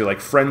I'm actually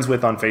like friends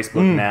with on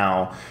Facebook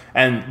now.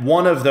 And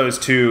one of those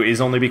two is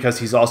only because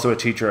he's also a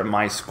teacher at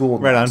my school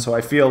now. Right on. So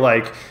I feel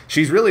like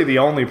she's really the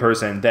only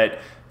person that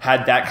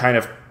had that kind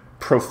of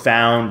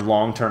profound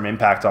long-term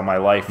impact on my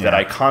life that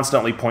I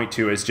constantly point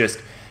to as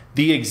just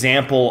the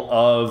example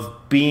of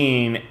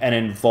being an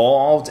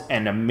involved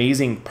and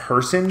amazing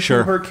person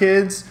to her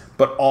kids,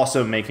 but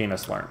also making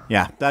us learn.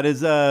 Yeah, that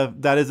is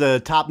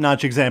a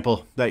top-notch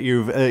example that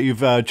you've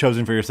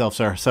chosen for yourself,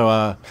 sir.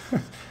 So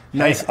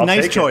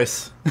nice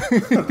choice.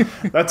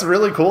 That's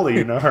really cool that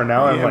you know her.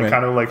 Now I'm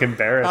kind of like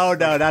embarrassed. Oh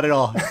no, not at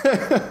all.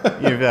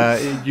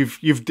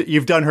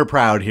 You've done her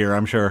proud here,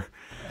 I'm sure.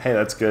 Hey,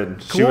 that's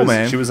good. Cool,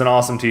 man. She was an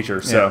awesome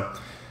teacher. So.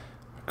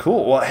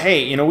 Cool. Well,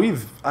 hey, I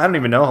don't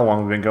even know how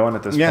long we've been going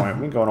at this point.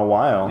 We've been going a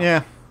while.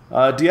 Yeah.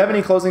 Do you have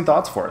any closing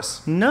thoughts for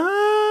us? No,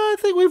 I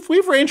think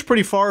we've ranged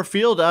pretty far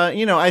afield.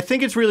 I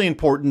think it's really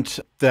important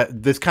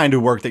that this kind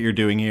of work that you're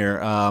doing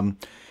here. I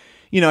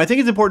think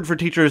it's important for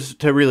teachers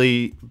to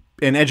really,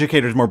 and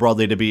educators more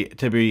broadly, to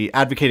be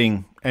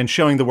advocating and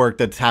showing the work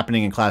that's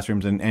happening in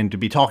classrooms and to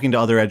be talking to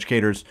other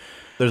educators.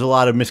 There's a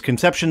lot of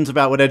misconceptions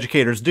about what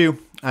educators do.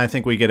 I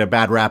think we get a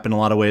bad rap in a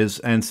lot of ways.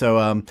 And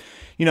so,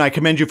 I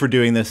commend you for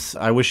doing this.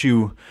 I wish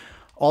you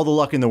all the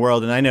luck in the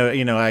world. And I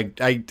know,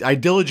 I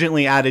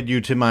diligently added you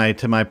to my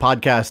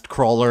podcast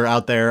crawler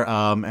out there.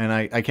 And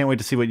I can't wait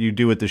to see what you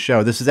do with the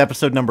show. This is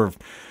episode number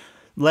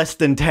less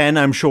than 10,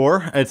 I'm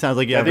sure. It sounds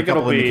like you have a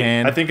couple in the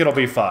can. I think it'll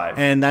be 5.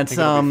 And that's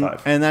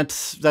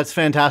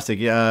fantastic.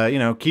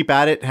 Keep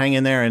at it, hang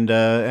in there,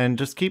 and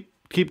just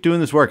keep doing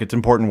this work. It's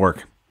important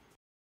work.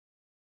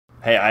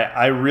 Hey,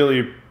 I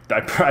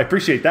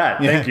appreciate that.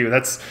 Thank you.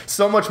 That's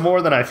so much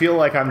more than I feel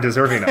like I'm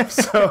deserving of.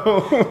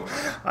 So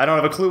I don't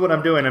have a clue what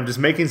I'm doing. I'm just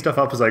making stuff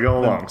up as I go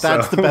along.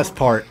 That's the best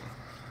part.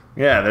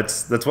 Yeah,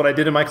 that's what I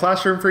did in my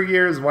classroom for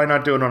years. Why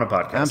not do it on a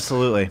podcast?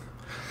 Absolutely.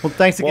 Well,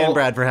 thanks again,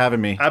 Brad, for having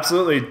me.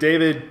 Absolutely.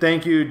 David,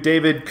 thank you.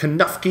 David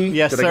Knuffke.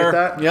 Yes, Did sir. I get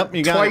that? Yep,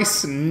 you got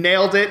Twice.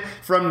 Nailed it.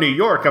 From New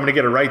York. I'm going to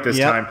get it right this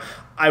time.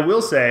 I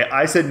will say,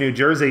 I said New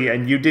Jersey,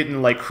 and you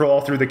didn't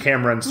crawl through the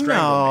camera and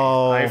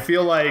strangle me. I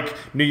feel like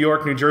New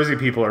York, New Jersey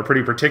people are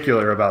pretty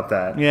particular about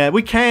that. Yeah,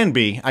 we can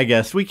be. I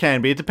guess we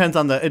can be. It depends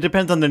on the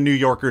New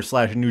Yorker /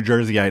 New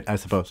Jerseyite, I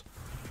suppose.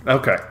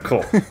 Okay,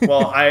 cool.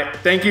 Well, I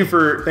thank you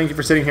for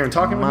sitting here and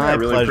talking with me. I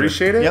really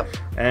appreciate it. Yep.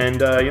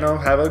 And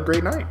have a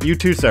great night. You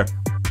too, sir.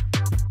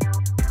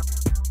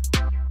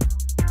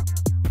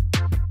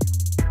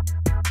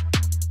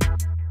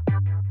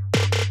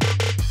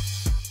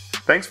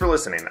 Thanks for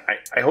listening.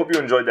 I hope you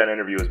enjoyed that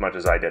interview as much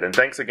as I did, and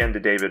thanks again to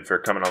David for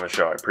coming on the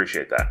show. I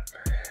appreciate that.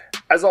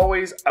 As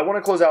always, I want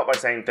to close out by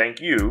saying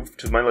thank you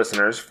to my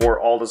listeners for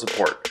all the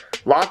support.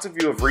 Lots of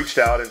you have reached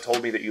out and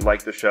told me that you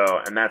like the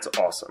show, and that's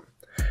awesome.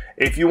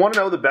 If you want to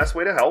know the best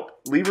way to help,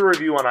 leave a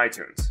review on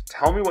iTunes.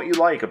 Tell me what you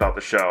like about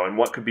the show and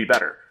what could be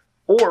better.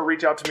 Or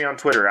reach out to me on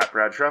Twitter at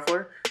Brad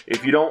Schreffler.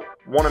 If you don't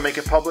want to make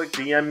it public,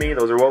 DM me.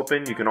 Those are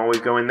open. You can always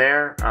go in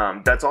there.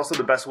 That's also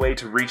the best way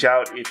to reach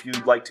out if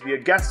you'd like to be a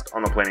guest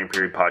on the Planning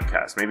Period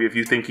podcast. Maybe if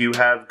you think you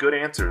have good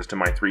answers to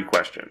my 3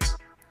 questions.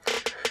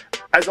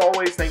 As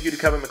always, thank you to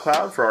Kevin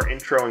MacLeod for our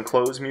intro and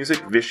close music,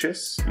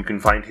 Vicious. You can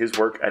find his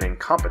work at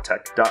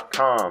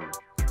incompetech.com.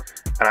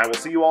 And I will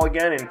see you all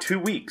again in 2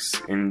 weeks.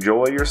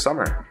 Enjoy your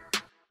summer.